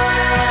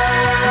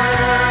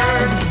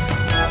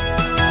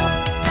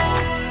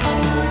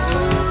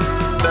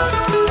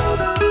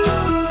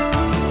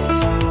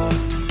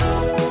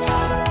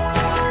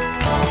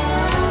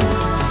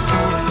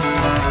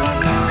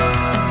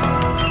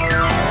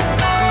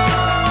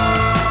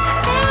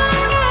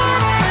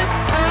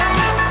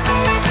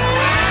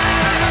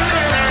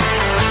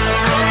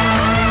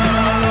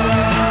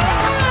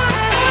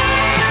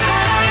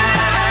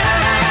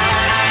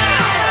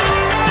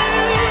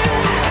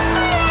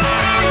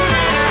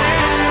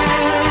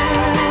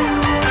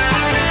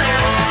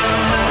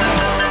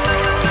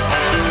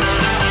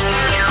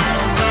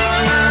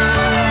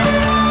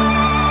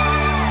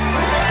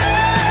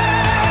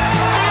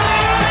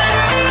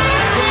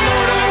 The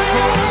Lord of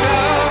hosts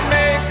shall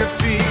make a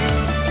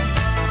feast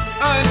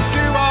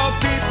unto all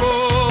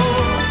people.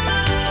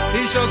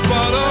 He shall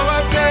swallow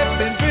up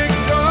death in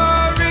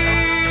victory.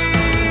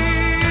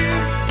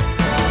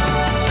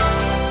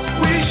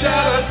 We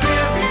shall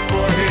appear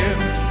before him.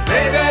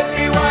 They that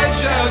be wise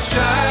shall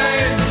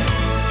shine,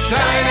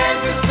 shine as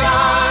the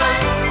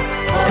stars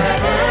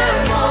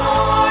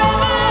forevermore.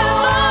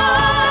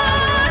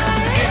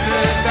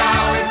 Enter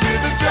thou into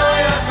the joy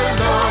of the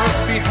Lord.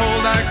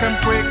 Behold, I come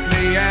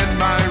quickly, and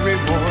my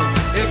reward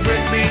is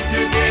with me to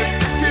give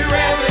to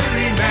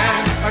every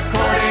man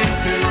according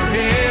to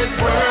his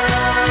word.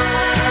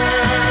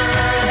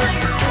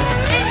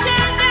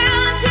 Enter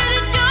thou into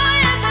the joy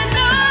of the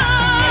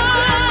Lord.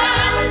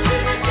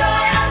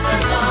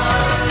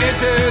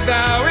 Enter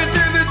thou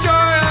into the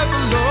joy of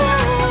the Lord.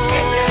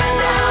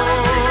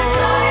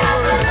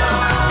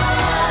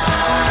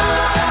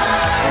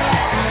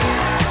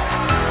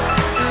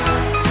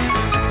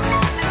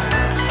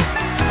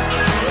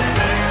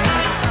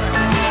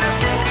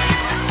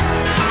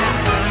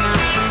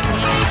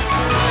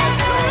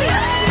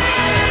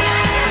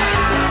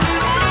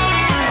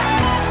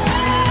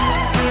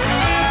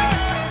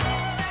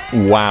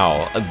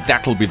 Wow,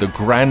 that'll be the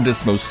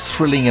grandest, most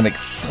thrilling and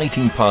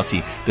exciting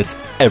party that's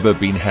ever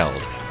been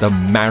held. The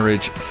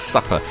marriage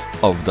supper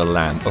of the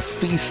Lamb, a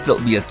feast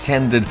that'll be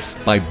attended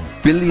by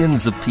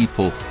billions of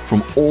people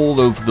from all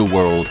over the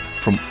world,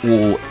 from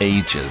all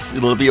ages.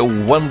 It'll be a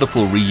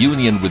wonderful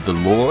reunion with the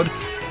Lord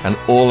and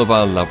all of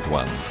our loved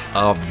ones,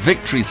 our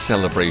victory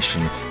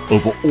celebration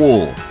over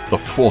all the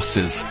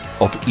forces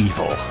of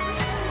evil.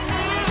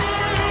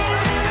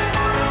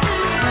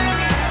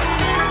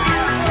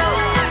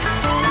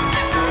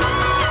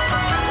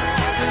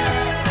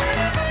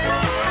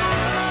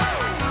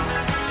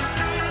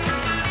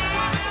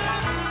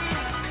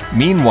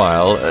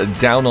 Meanwhile,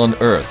 down on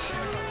earth,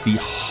 the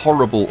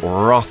horrible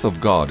wrath of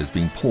God is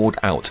being poured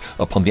out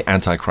upon the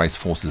Antichrist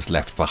forces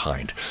left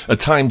behind. A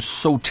time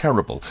so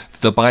terrible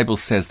that the Bible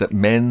says that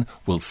men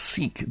will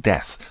seek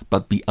death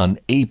but be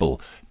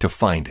unable to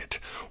find it,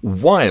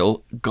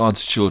 while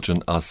God's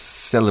children are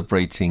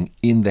celebrating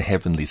in the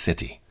heavenly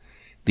city.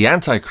 The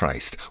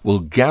Antichrist will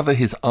gather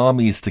his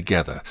armies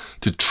together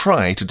to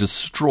try to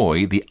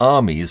destroy the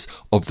armies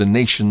of the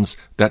nations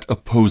that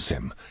oppose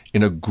him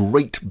in a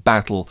great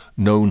battle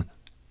known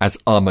as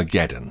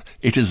Armageddon.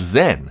 It is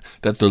then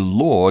that the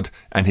Lord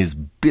and his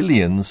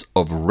billions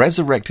of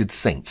resurrected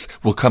saints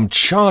will come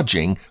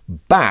charging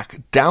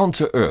back down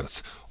to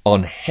earth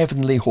on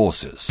heavenly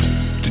horses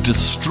to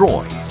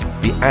destroy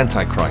the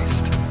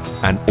Antichrist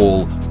and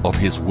all of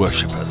his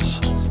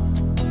worshippers.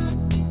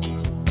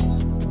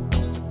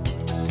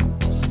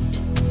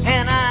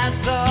 And I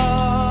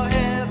saw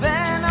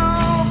heaven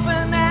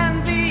open,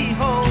 and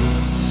behold,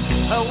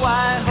 a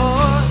white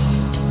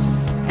horse,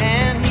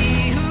 and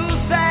he who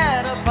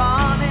sat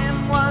upon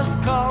him was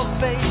called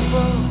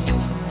Faithful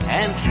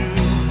and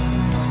True.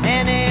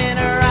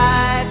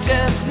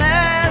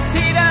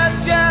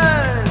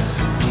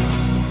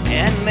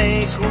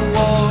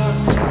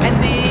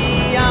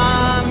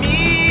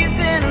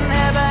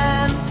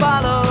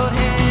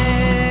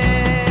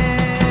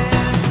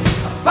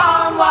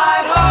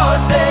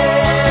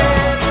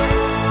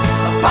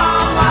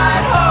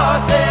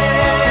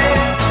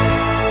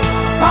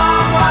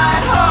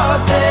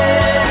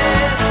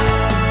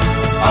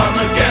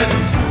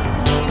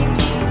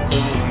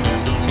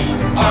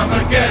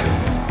 Armageddon.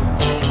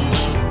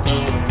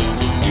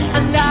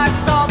 And I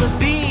saw the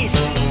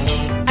beast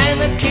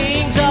and the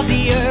kings of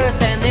the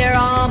earth and their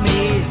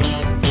armies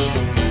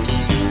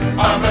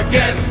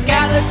Armageddon.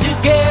 gathered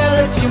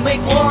together to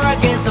make war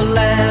against the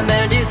Lamb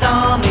and his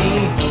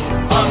army.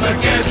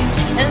 Armageddon.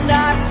 And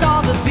I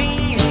saw the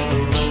beast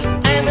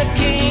and the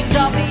kings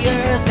of the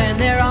earth and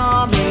their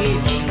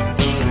armies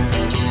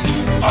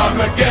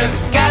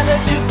Armageddon.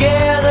 gathered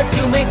together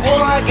to make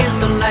war against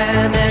the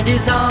Lamb and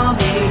his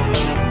army.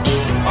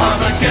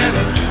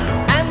 Armageddon.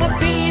 And the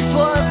beast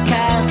was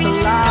cast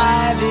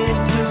alive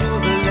into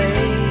the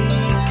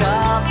lake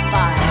of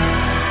fire.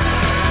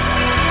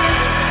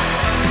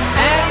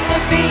 And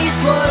the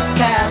beast was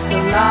cast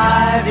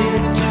alive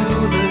into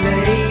the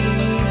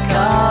lake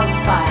of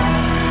fire.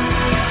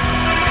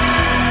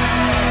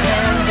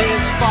 And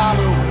his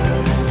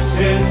followers,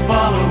 His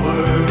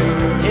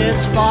followers,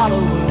 his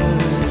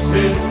followers,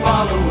 his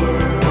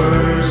followers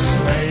were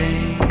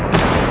slain.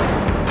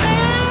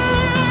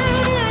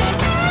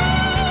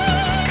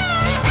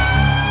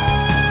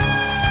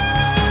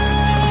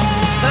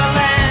 The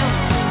Lamb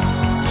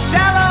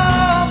shall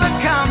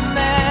overcome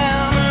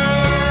them,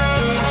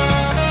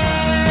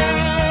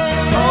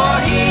 for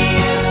he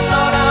is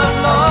Lord of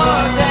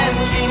lords and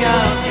King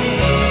of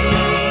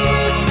kings.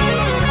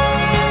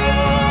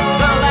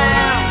 The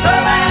Lamb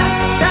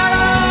shall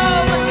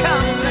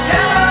overcome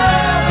them,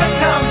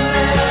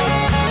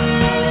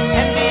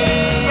 and the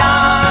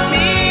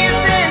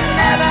armies in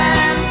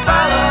heaven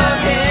follow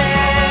him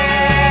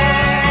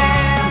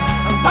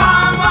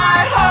upon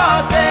white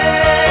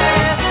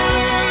horses.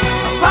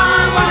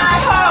 Upon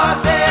white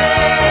horses,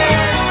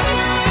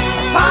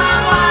 upon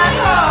white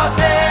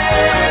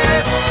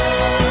horses,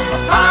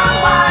 upon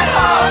white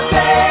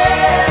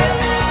horses,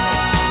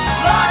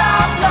 Lord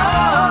of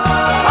lords,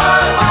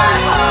 upon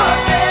white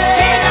horses,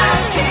 King of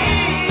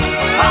kings,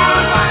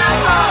 upon white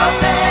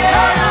horses,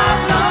 Lord of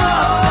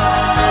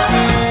lords,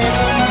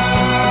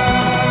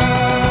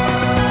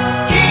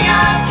 King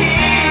of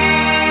kings.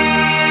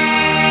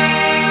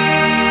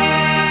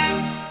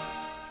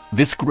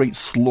 This great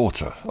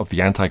slaughter of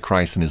the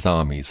Antichrist and his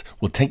armies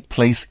will take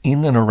place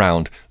in and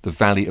around the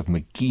valley of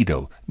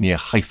Megiddo near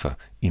Haifa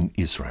in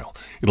Israel.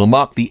 It'll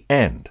mark the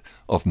end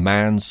of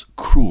man's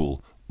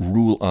cruel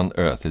rule on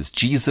earth as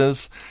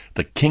Jesus,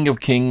 the King of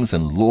Kings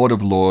and Lord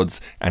of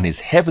Lords, and his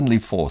heavenly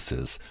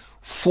forces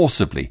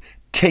forcibly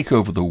take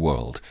over the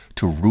world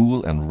to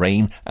rule and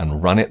reign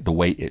and run it the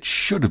way it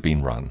should have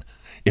been run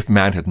if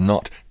man had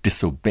not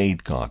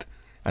disobeyed God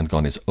and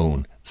gone his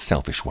own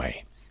selfish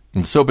way.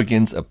 And so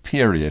begins a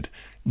period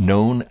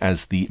known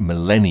as the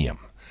millennium,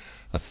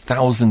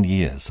 1,000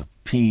 years of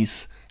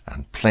peace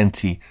and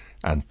plenty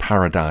and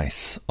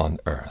paradise on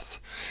earth.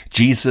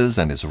 Jesus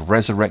and his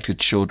resurrected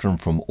children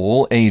from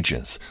all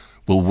ages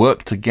will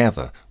work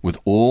together with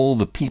all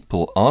the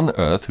people on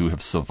earth who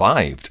have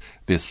survived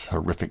this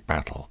horrific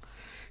battle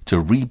to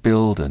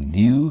rebuild a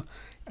new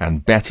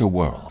and better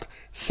world,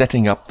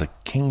 setting up the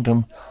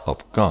kingdom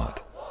of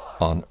God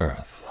on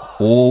earth.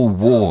 All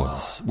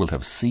wars will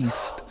have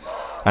ceased,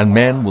 and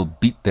men will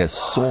beat their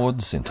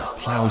swords into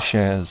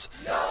plowshares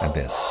and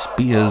their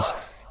spears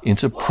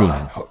into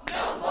pruning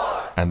hooks,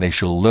 and they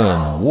shall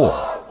learn war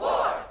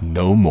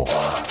no more.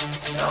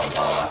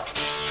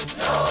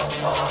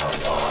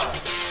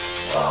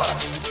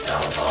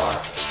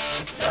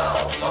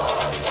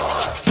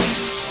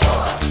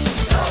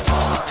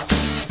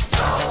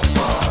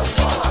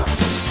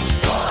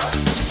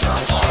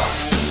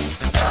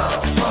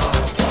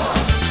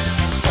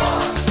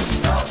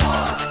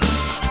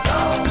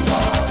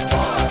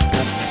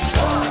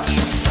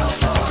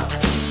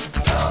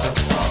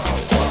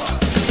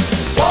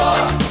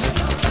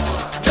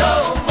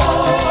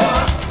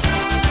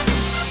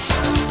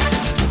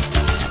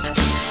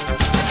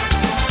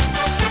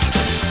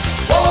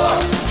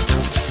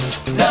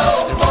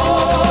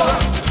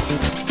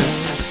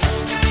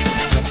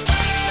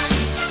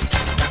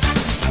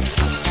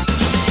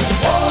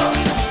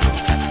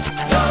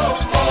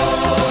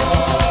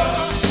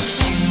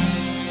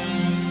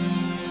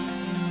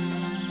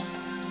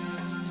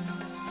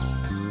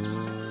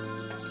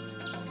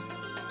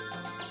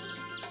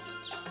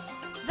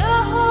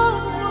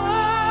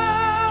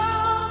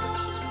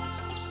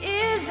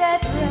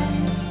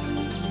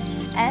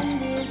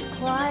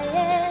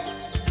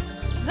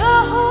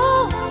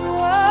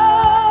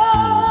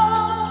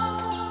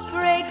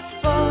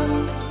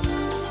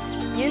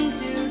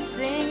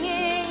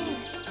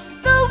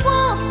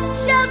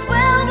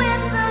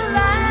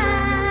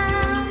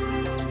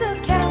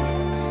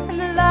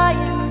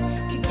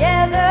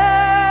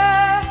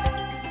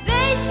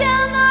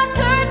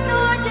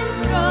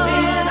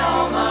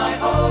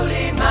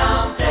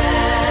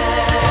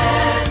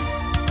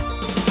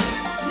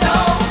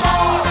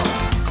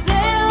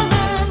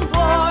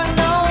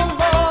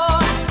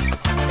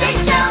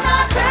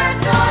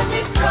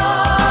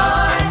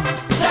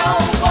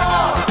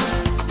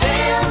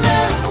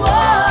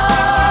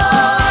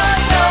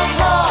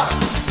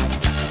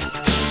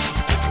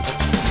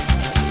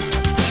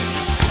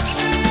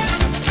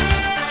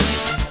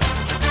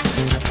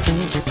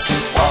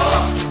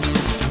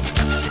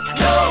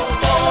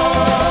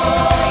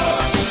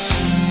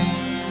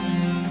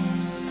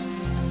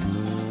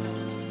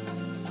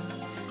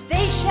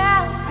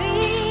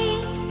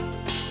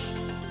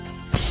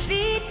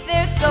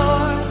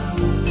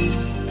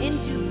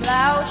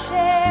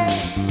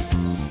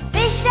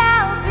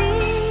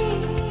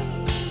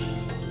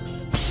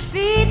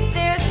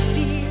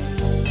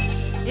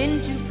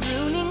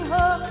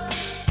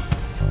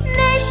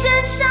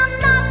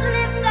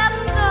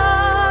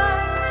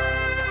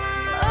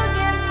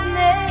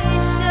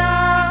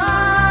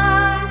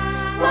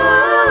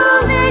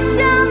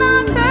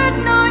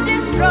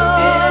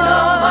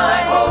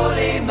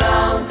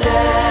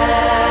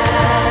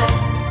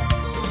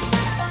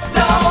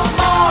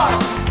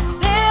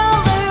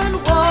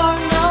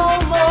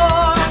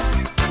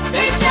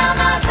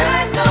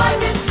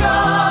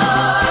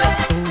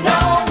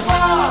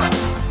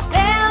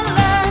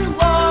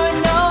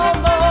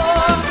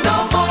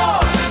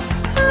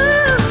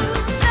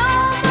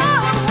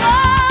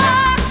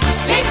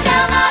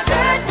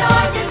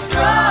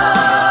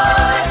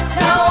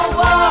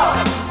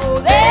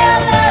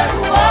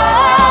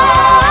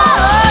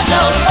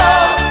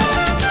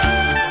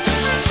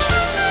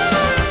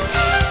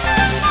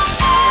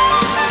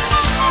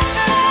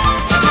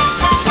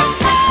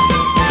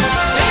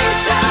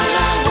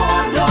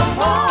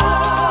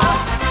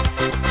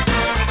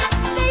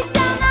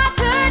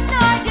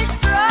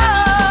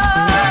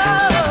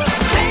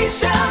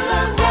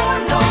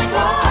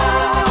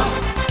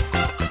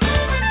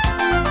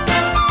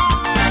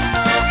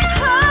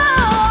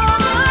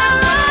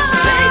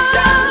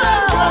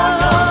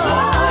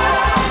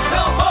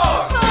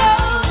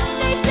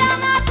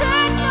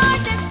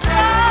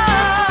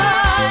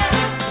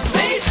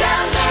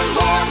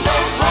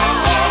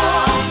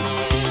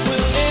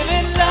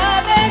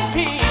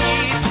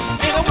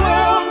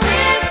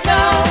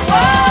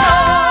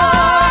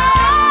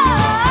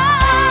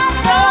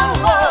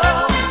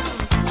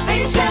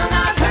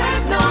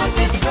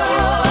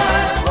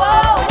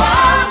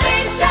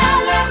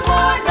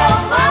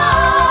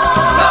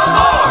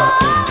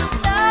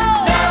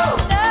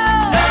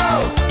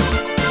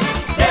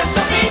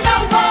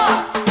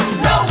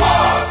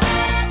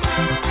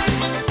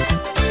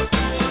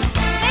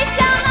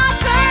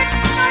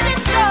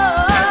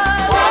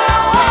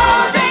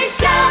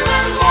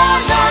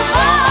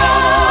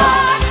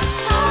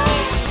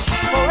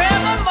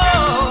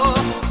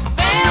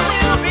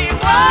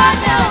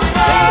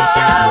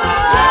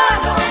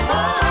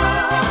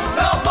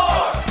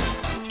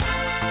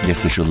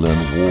 Yes, they shall learn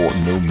war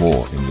no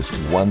more in this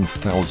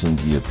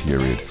 1,000-year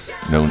period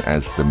known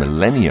as the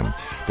millennium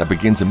that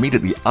begins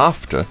immediately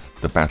after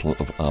the Battle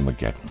of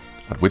Armageddon,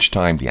 at which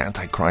time the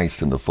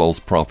Antichrist and the false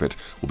prophet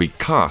will be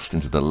cast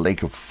into the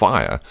lake of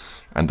fire,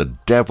 and the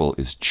devil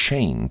is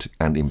chained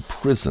and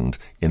imprisoned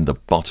in the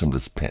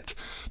bottomless pit.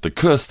 The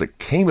curse that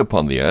came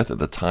upon the earth at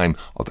the time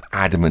of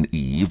Adam and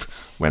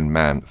Eve, when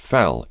man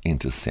fell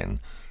into sin,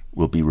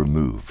 will be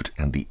removed,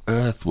 and the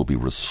earth will be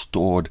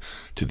restored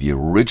to the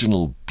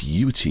original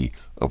beauty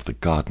of the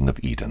Garden of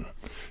Eden.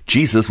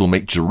 Jesus will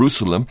make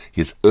Jerusalem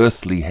his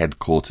earthly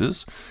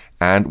headquarters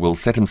and will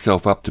set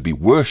himself up to be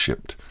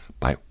worshipped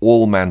by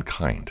all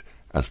mankind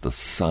as the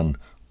Son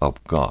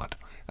of God.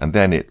 And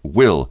then it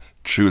will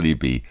truly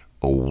be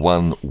a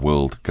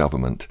one-world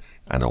government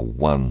and a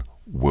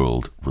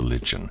one-world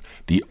religion.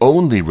 The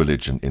only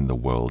religion in the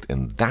world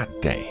in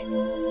that day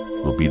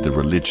will be the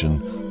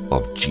religion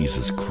of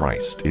Jesus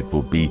Christ. It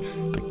will be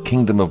the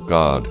kingdom of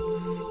God,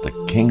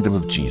 the kingdom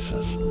of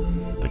Jesus,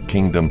 the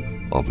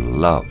kingdom of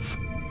love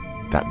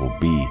that will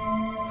be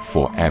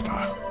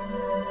forever.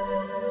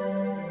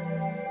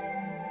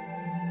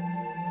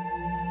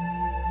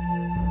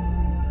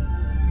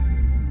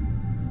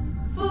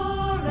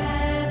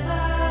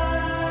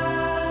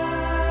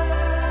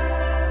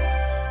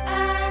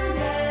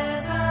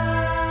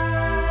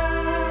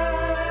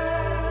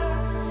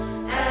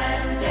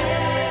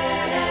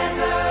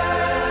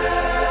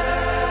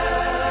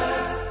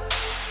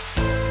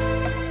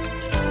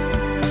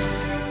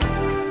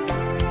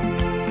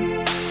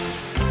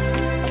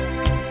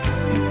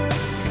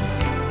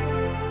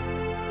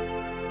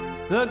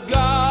 The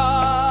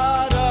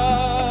God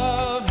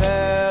of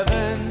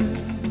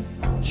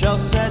heaven shall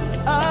set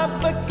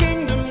up a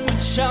kingdom which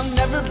shall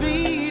never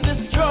be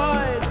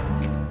destroyed,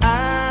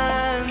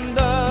 and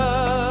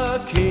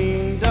the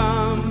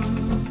kingdom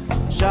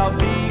shall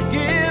be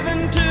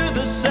given to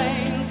the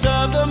saints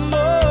of the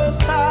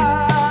Most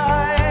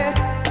High.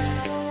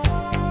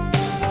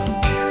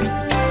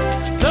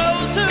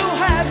 Those who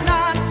had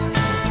not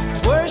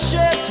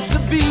worshipped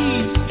the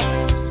beast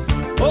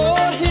or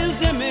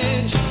his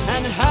image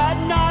and had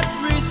not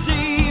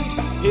received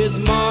his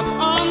mark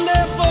on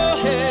their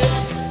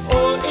foreheads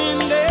or in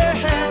their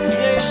hands,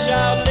 they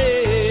shall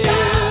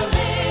live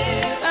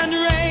and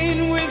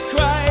reign with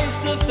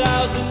Christ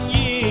 1,000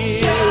 years.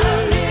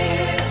 Shall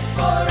live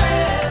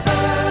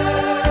forever.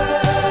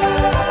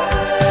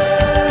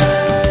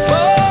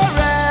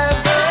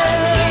 Forever.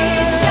 He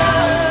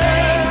shall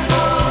reign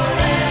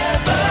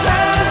forever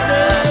and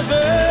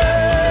ever.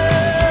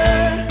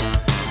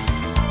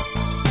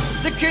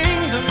 The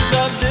kingdoms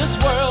of this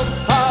world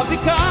have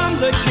become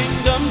the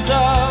kingdoms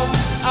of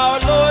our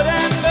Lord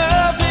and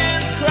of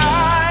his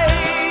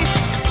Christ.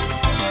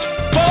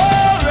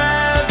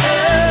 Forever.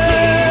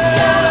 He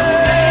shall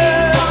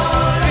reign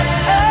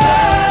forever.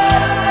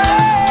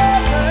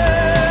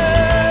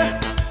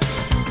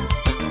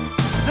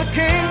 The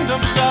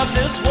kingdoms of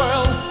this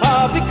world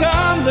have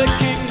become the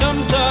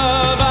kingdoms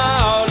of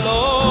our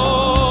Lord.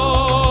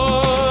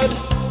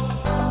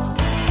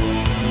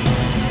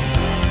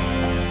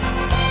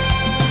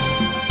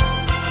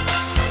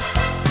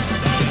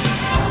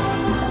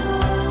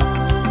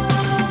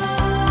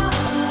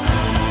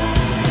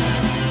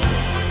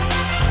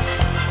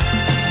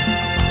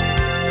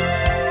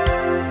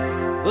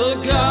 The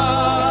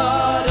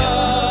God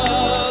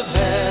of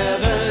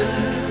heaven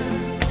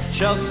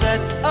shall set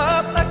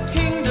up a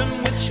kingdom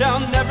which shall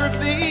never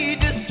be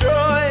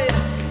destroyed,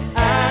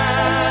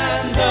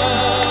 and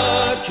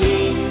the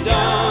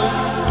kingdom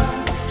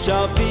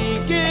shall be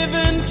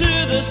given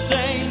to the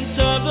saints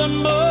of the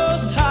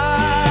Most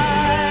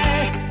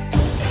High.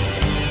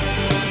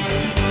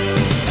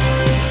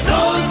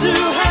 Those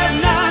who have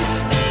not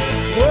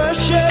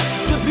worshipped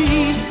the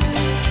beast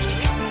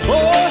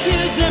or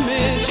his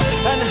image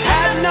and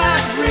had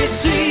not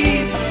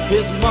received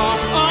his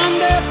mark on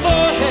their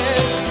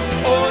foreheads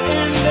or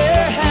in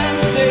their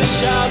hands, they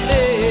shall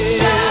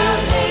live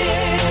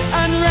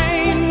and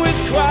reign with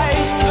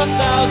Christ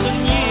 1,000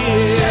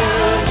 years.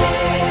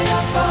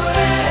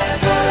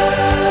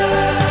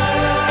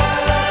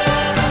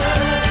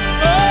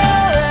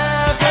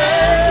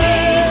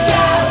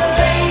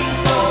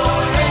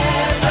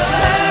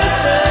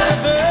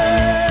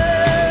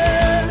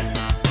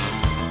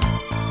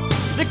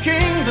 The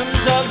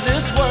kingdoms of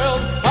this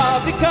world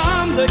have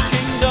become the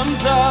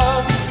kingdoms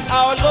of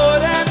our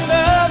Lord and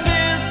of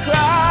his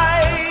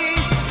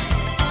Christ.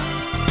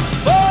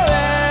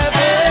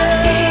 Forever. And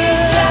he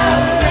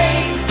shall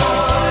reign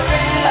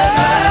forever.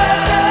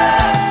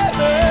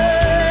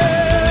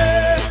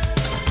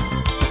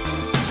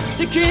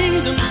 The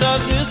kingdoms of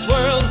this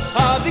world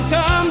have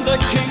become the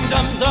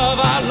kingdoms of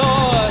our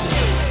Lord.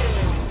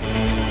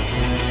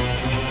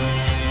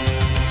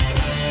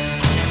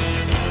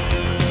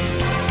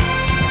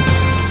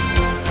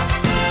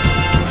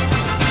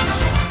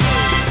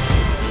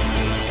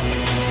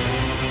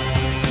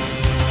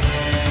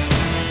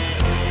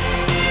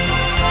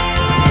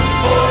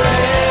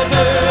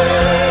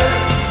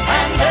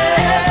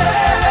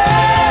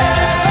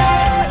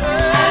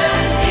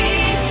 And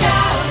he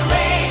shall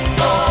reign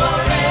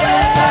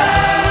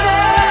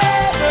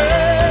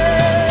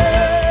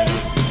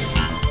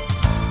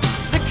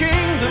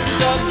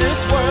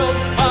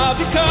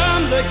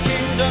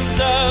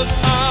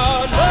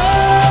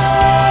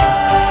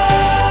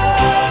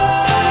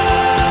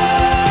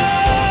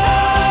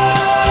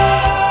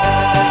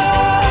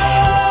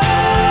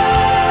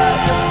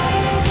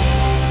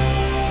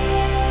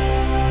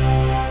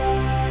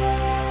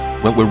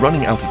Well, we're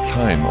running out of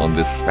time on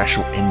this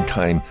special end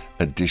time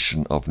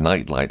edition of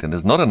Nightlight, and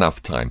there's not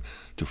enough time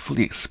to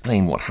fully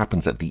explain what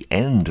happens at the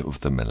end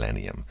of the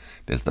millennium.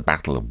 There's the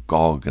battle of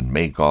Gog and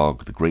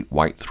Magog, the great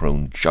white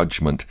throne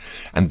judgment,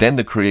 and then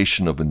the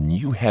creation of a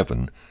new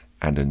heaven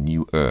and a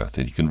new earth.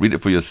 And you can read it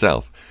for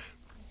yourself.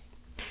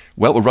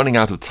 Well, we're running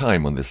out of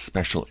time on this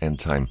special end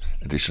time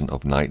edition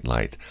of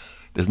Nightlight.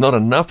 There's not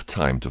enough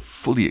time to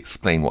fully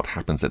explain what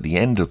happens at the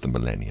end of the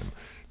millennium.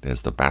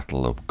 There's the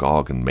battle of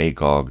Gog and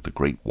Magog, the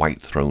great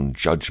white throne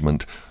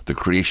judgment, the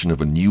creation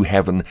of a new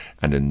heaven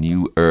and a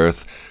new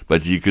earth.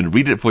 But you can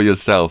read it for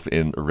yourself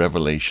in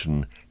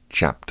Revelation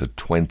chapter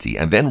 20,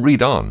 and then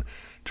read on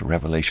to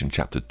Revelation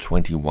chapter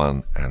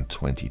 21 and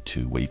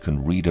 22, where you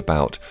can read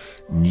about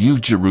New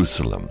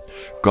Jerusalem,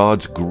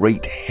 God's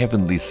great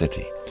heavenly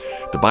city.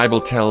 The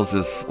Bible tells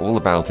us all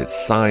about its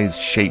size,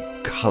 shape,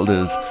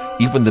 colors,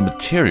 even the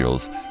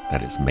materials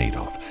that it's made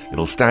of.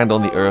 It'll stand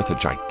on the earth a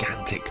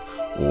gigantic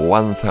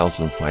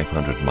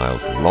 1,500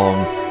 miles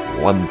long,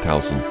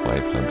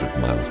 1,500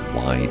 miles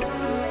wide,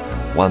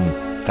 and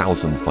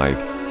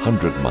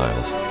 1,500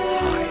 miles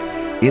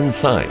high.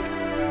 Inside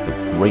the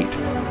great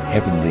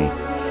heavenly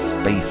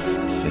space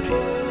city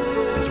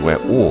is where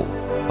all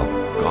of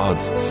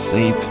God's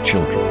saved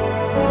children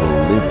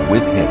will live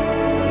with Him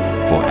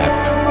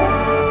forever.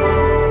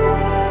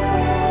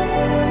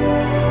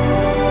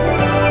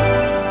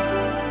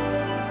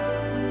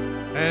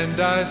 And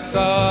I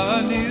saw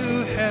a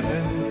new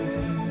heaven,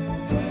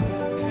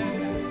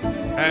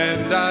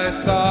 and I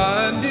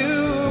saw a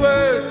new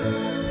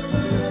earth,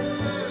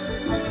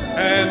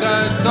 and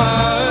I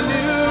saw a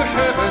new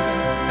heaven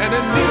and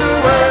a new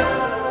earth.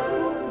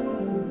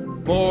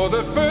 For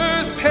the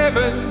first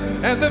heaven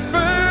and the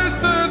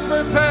first earth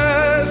were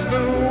passed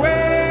away.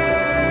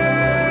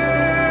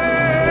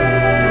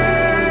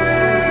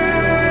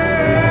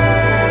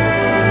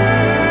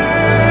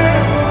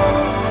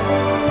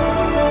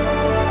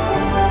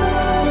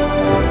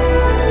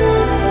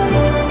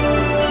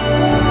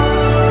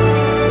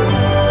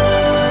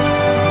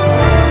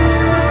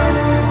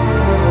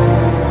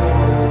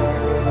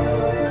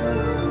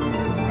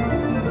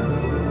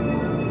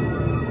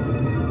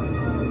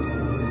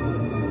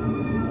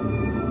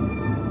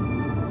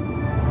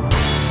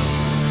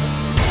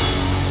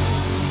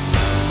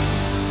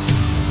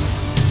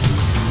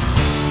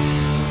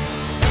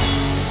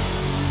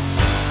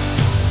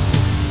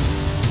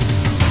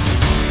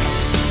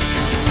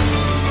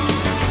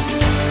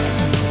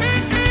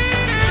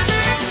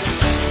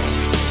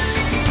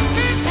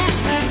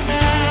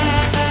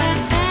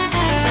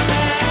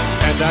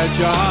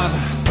 John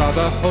saw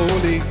the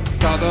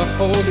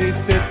holy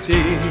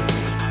city,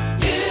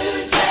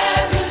 New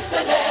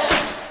Jerusalem,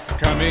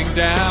 coming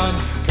down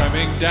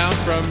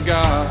from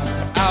God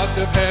out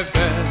of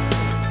heaven.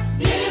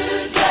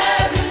 New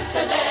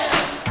Jerusalem,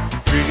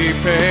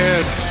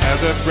 prepared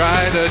as a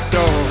bride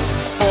adorned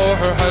for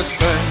her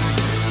husband.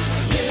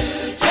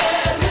 New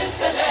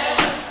Jerusalem,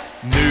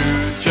 New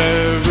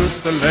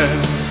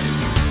Jerusalem,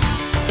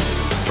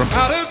 from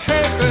out of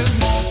heaven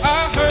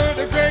I heard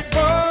a great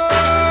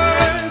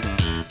voice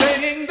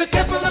saying, the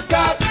temple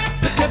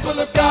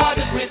of God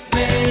is with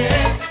me,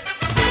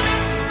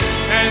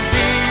 and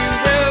He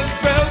will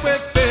dwell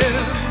with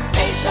them.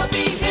 They shall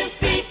be His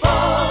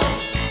people,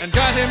 and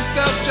God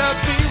Himself shall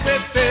be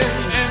with them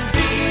and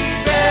be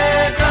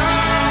their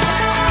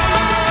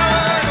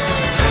God.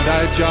 And I,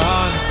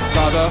 John,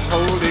 saw the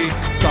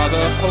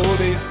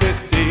holy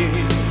city,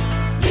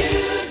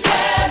 New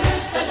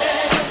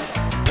Jerusalem,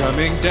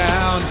 coming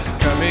down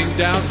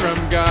from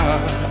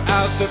God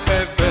out of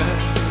heaven.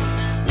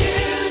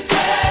 New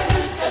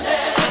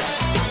Jerusalem,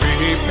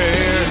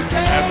 Prepared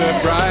as a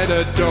bride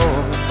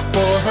adorned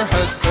for her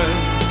husband.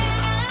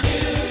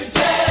 New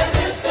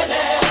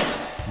Jerusalem,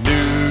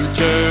 New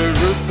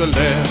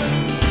Jerusalem.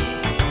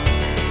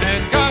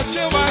 And God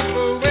shall wipe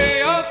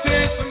away all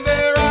tears from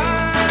their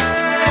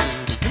eyes,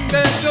 and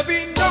there shall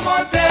be no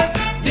more death,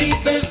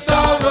 neither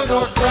sorrow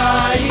nor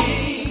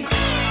crying.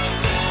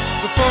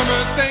 The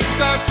former things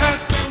are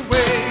passed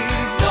away.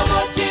 no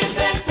more tears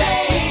and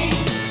pain,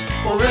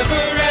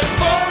 Forever and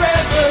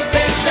forever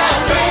they shall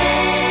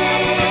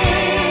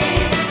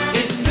reign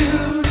in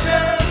New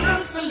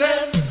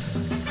Jerusalem.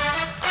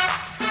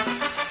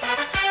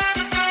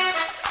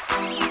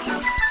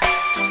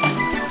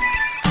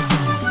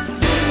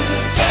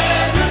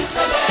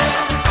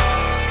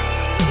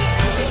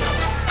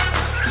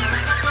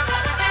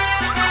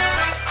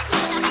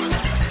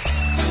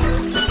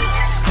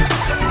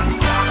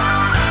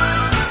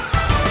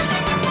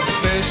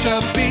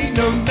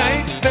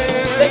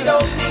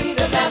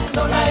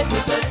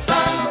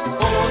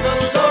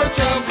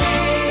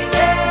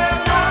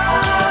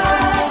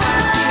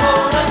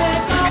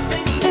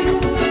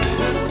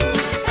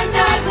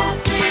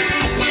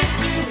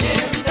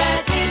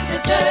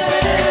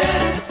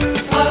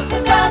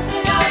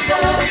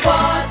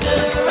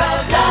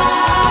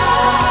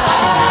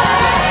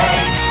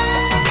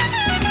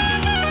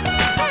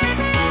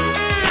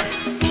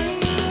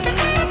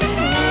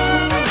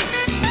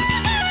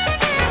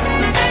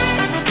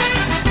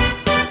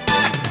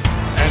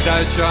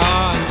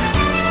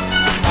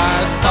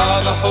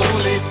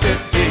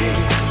 city,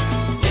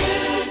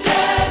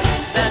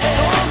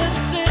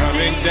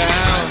 coming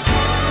down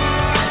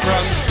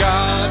from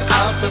God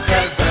out of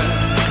heaven,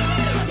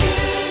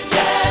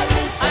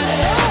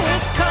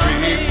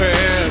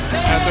 prepared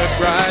as a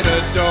bride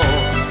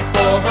adorned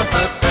for her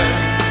husband.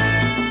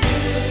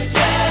 New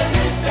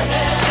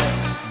Jerusalem,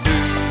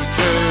 New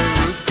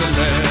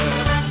Jerusalem.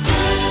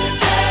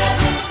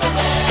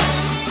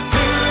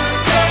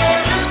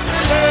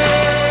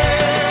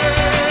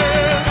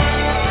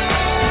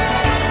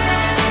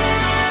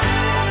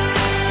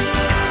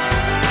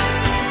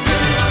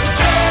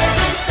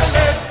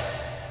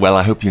 Well,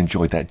 I hope you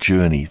enjoyed that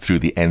journey through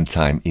the end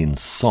time in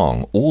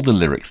song, all the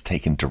lyrics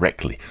taken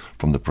directly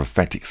from the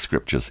prophetic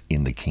scriptures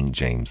in the King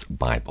James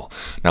Bible.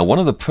 Now, one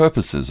of the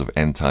purposes of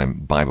end time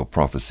Bible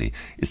prophecy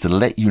is to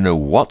let you know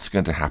what's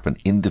going to happen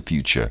in the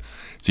future,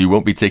 so you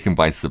won't be taken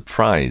by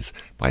surprise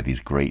by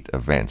these great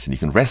events. And you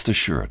can rest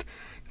assured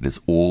that it's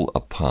all a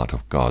part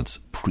of God's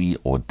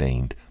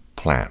preordained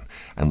plan.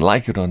 And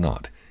like it or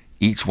not,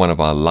 each one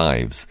of our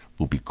lives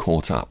will be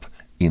caught up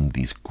in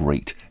these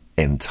great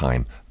end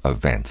time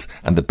events.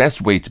 And the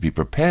best way to be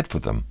prepared for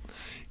them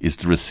is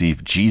to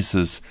receive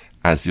Jesus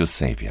as your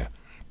Savior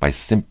by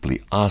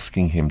simply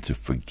asking Him to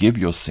forgive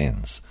your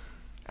sins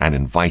and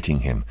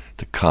inviting Him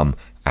to come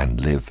and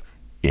live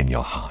in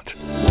your heart.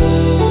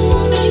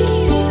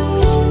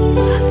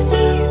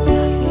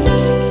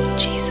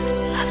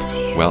 Jesus loves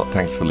you. Well,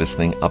 thanks for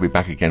listening. I'll be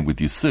back again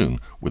with you soon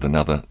with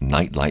another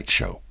Nightlight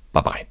show.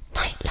 Bye-bye.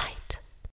 Nightlight.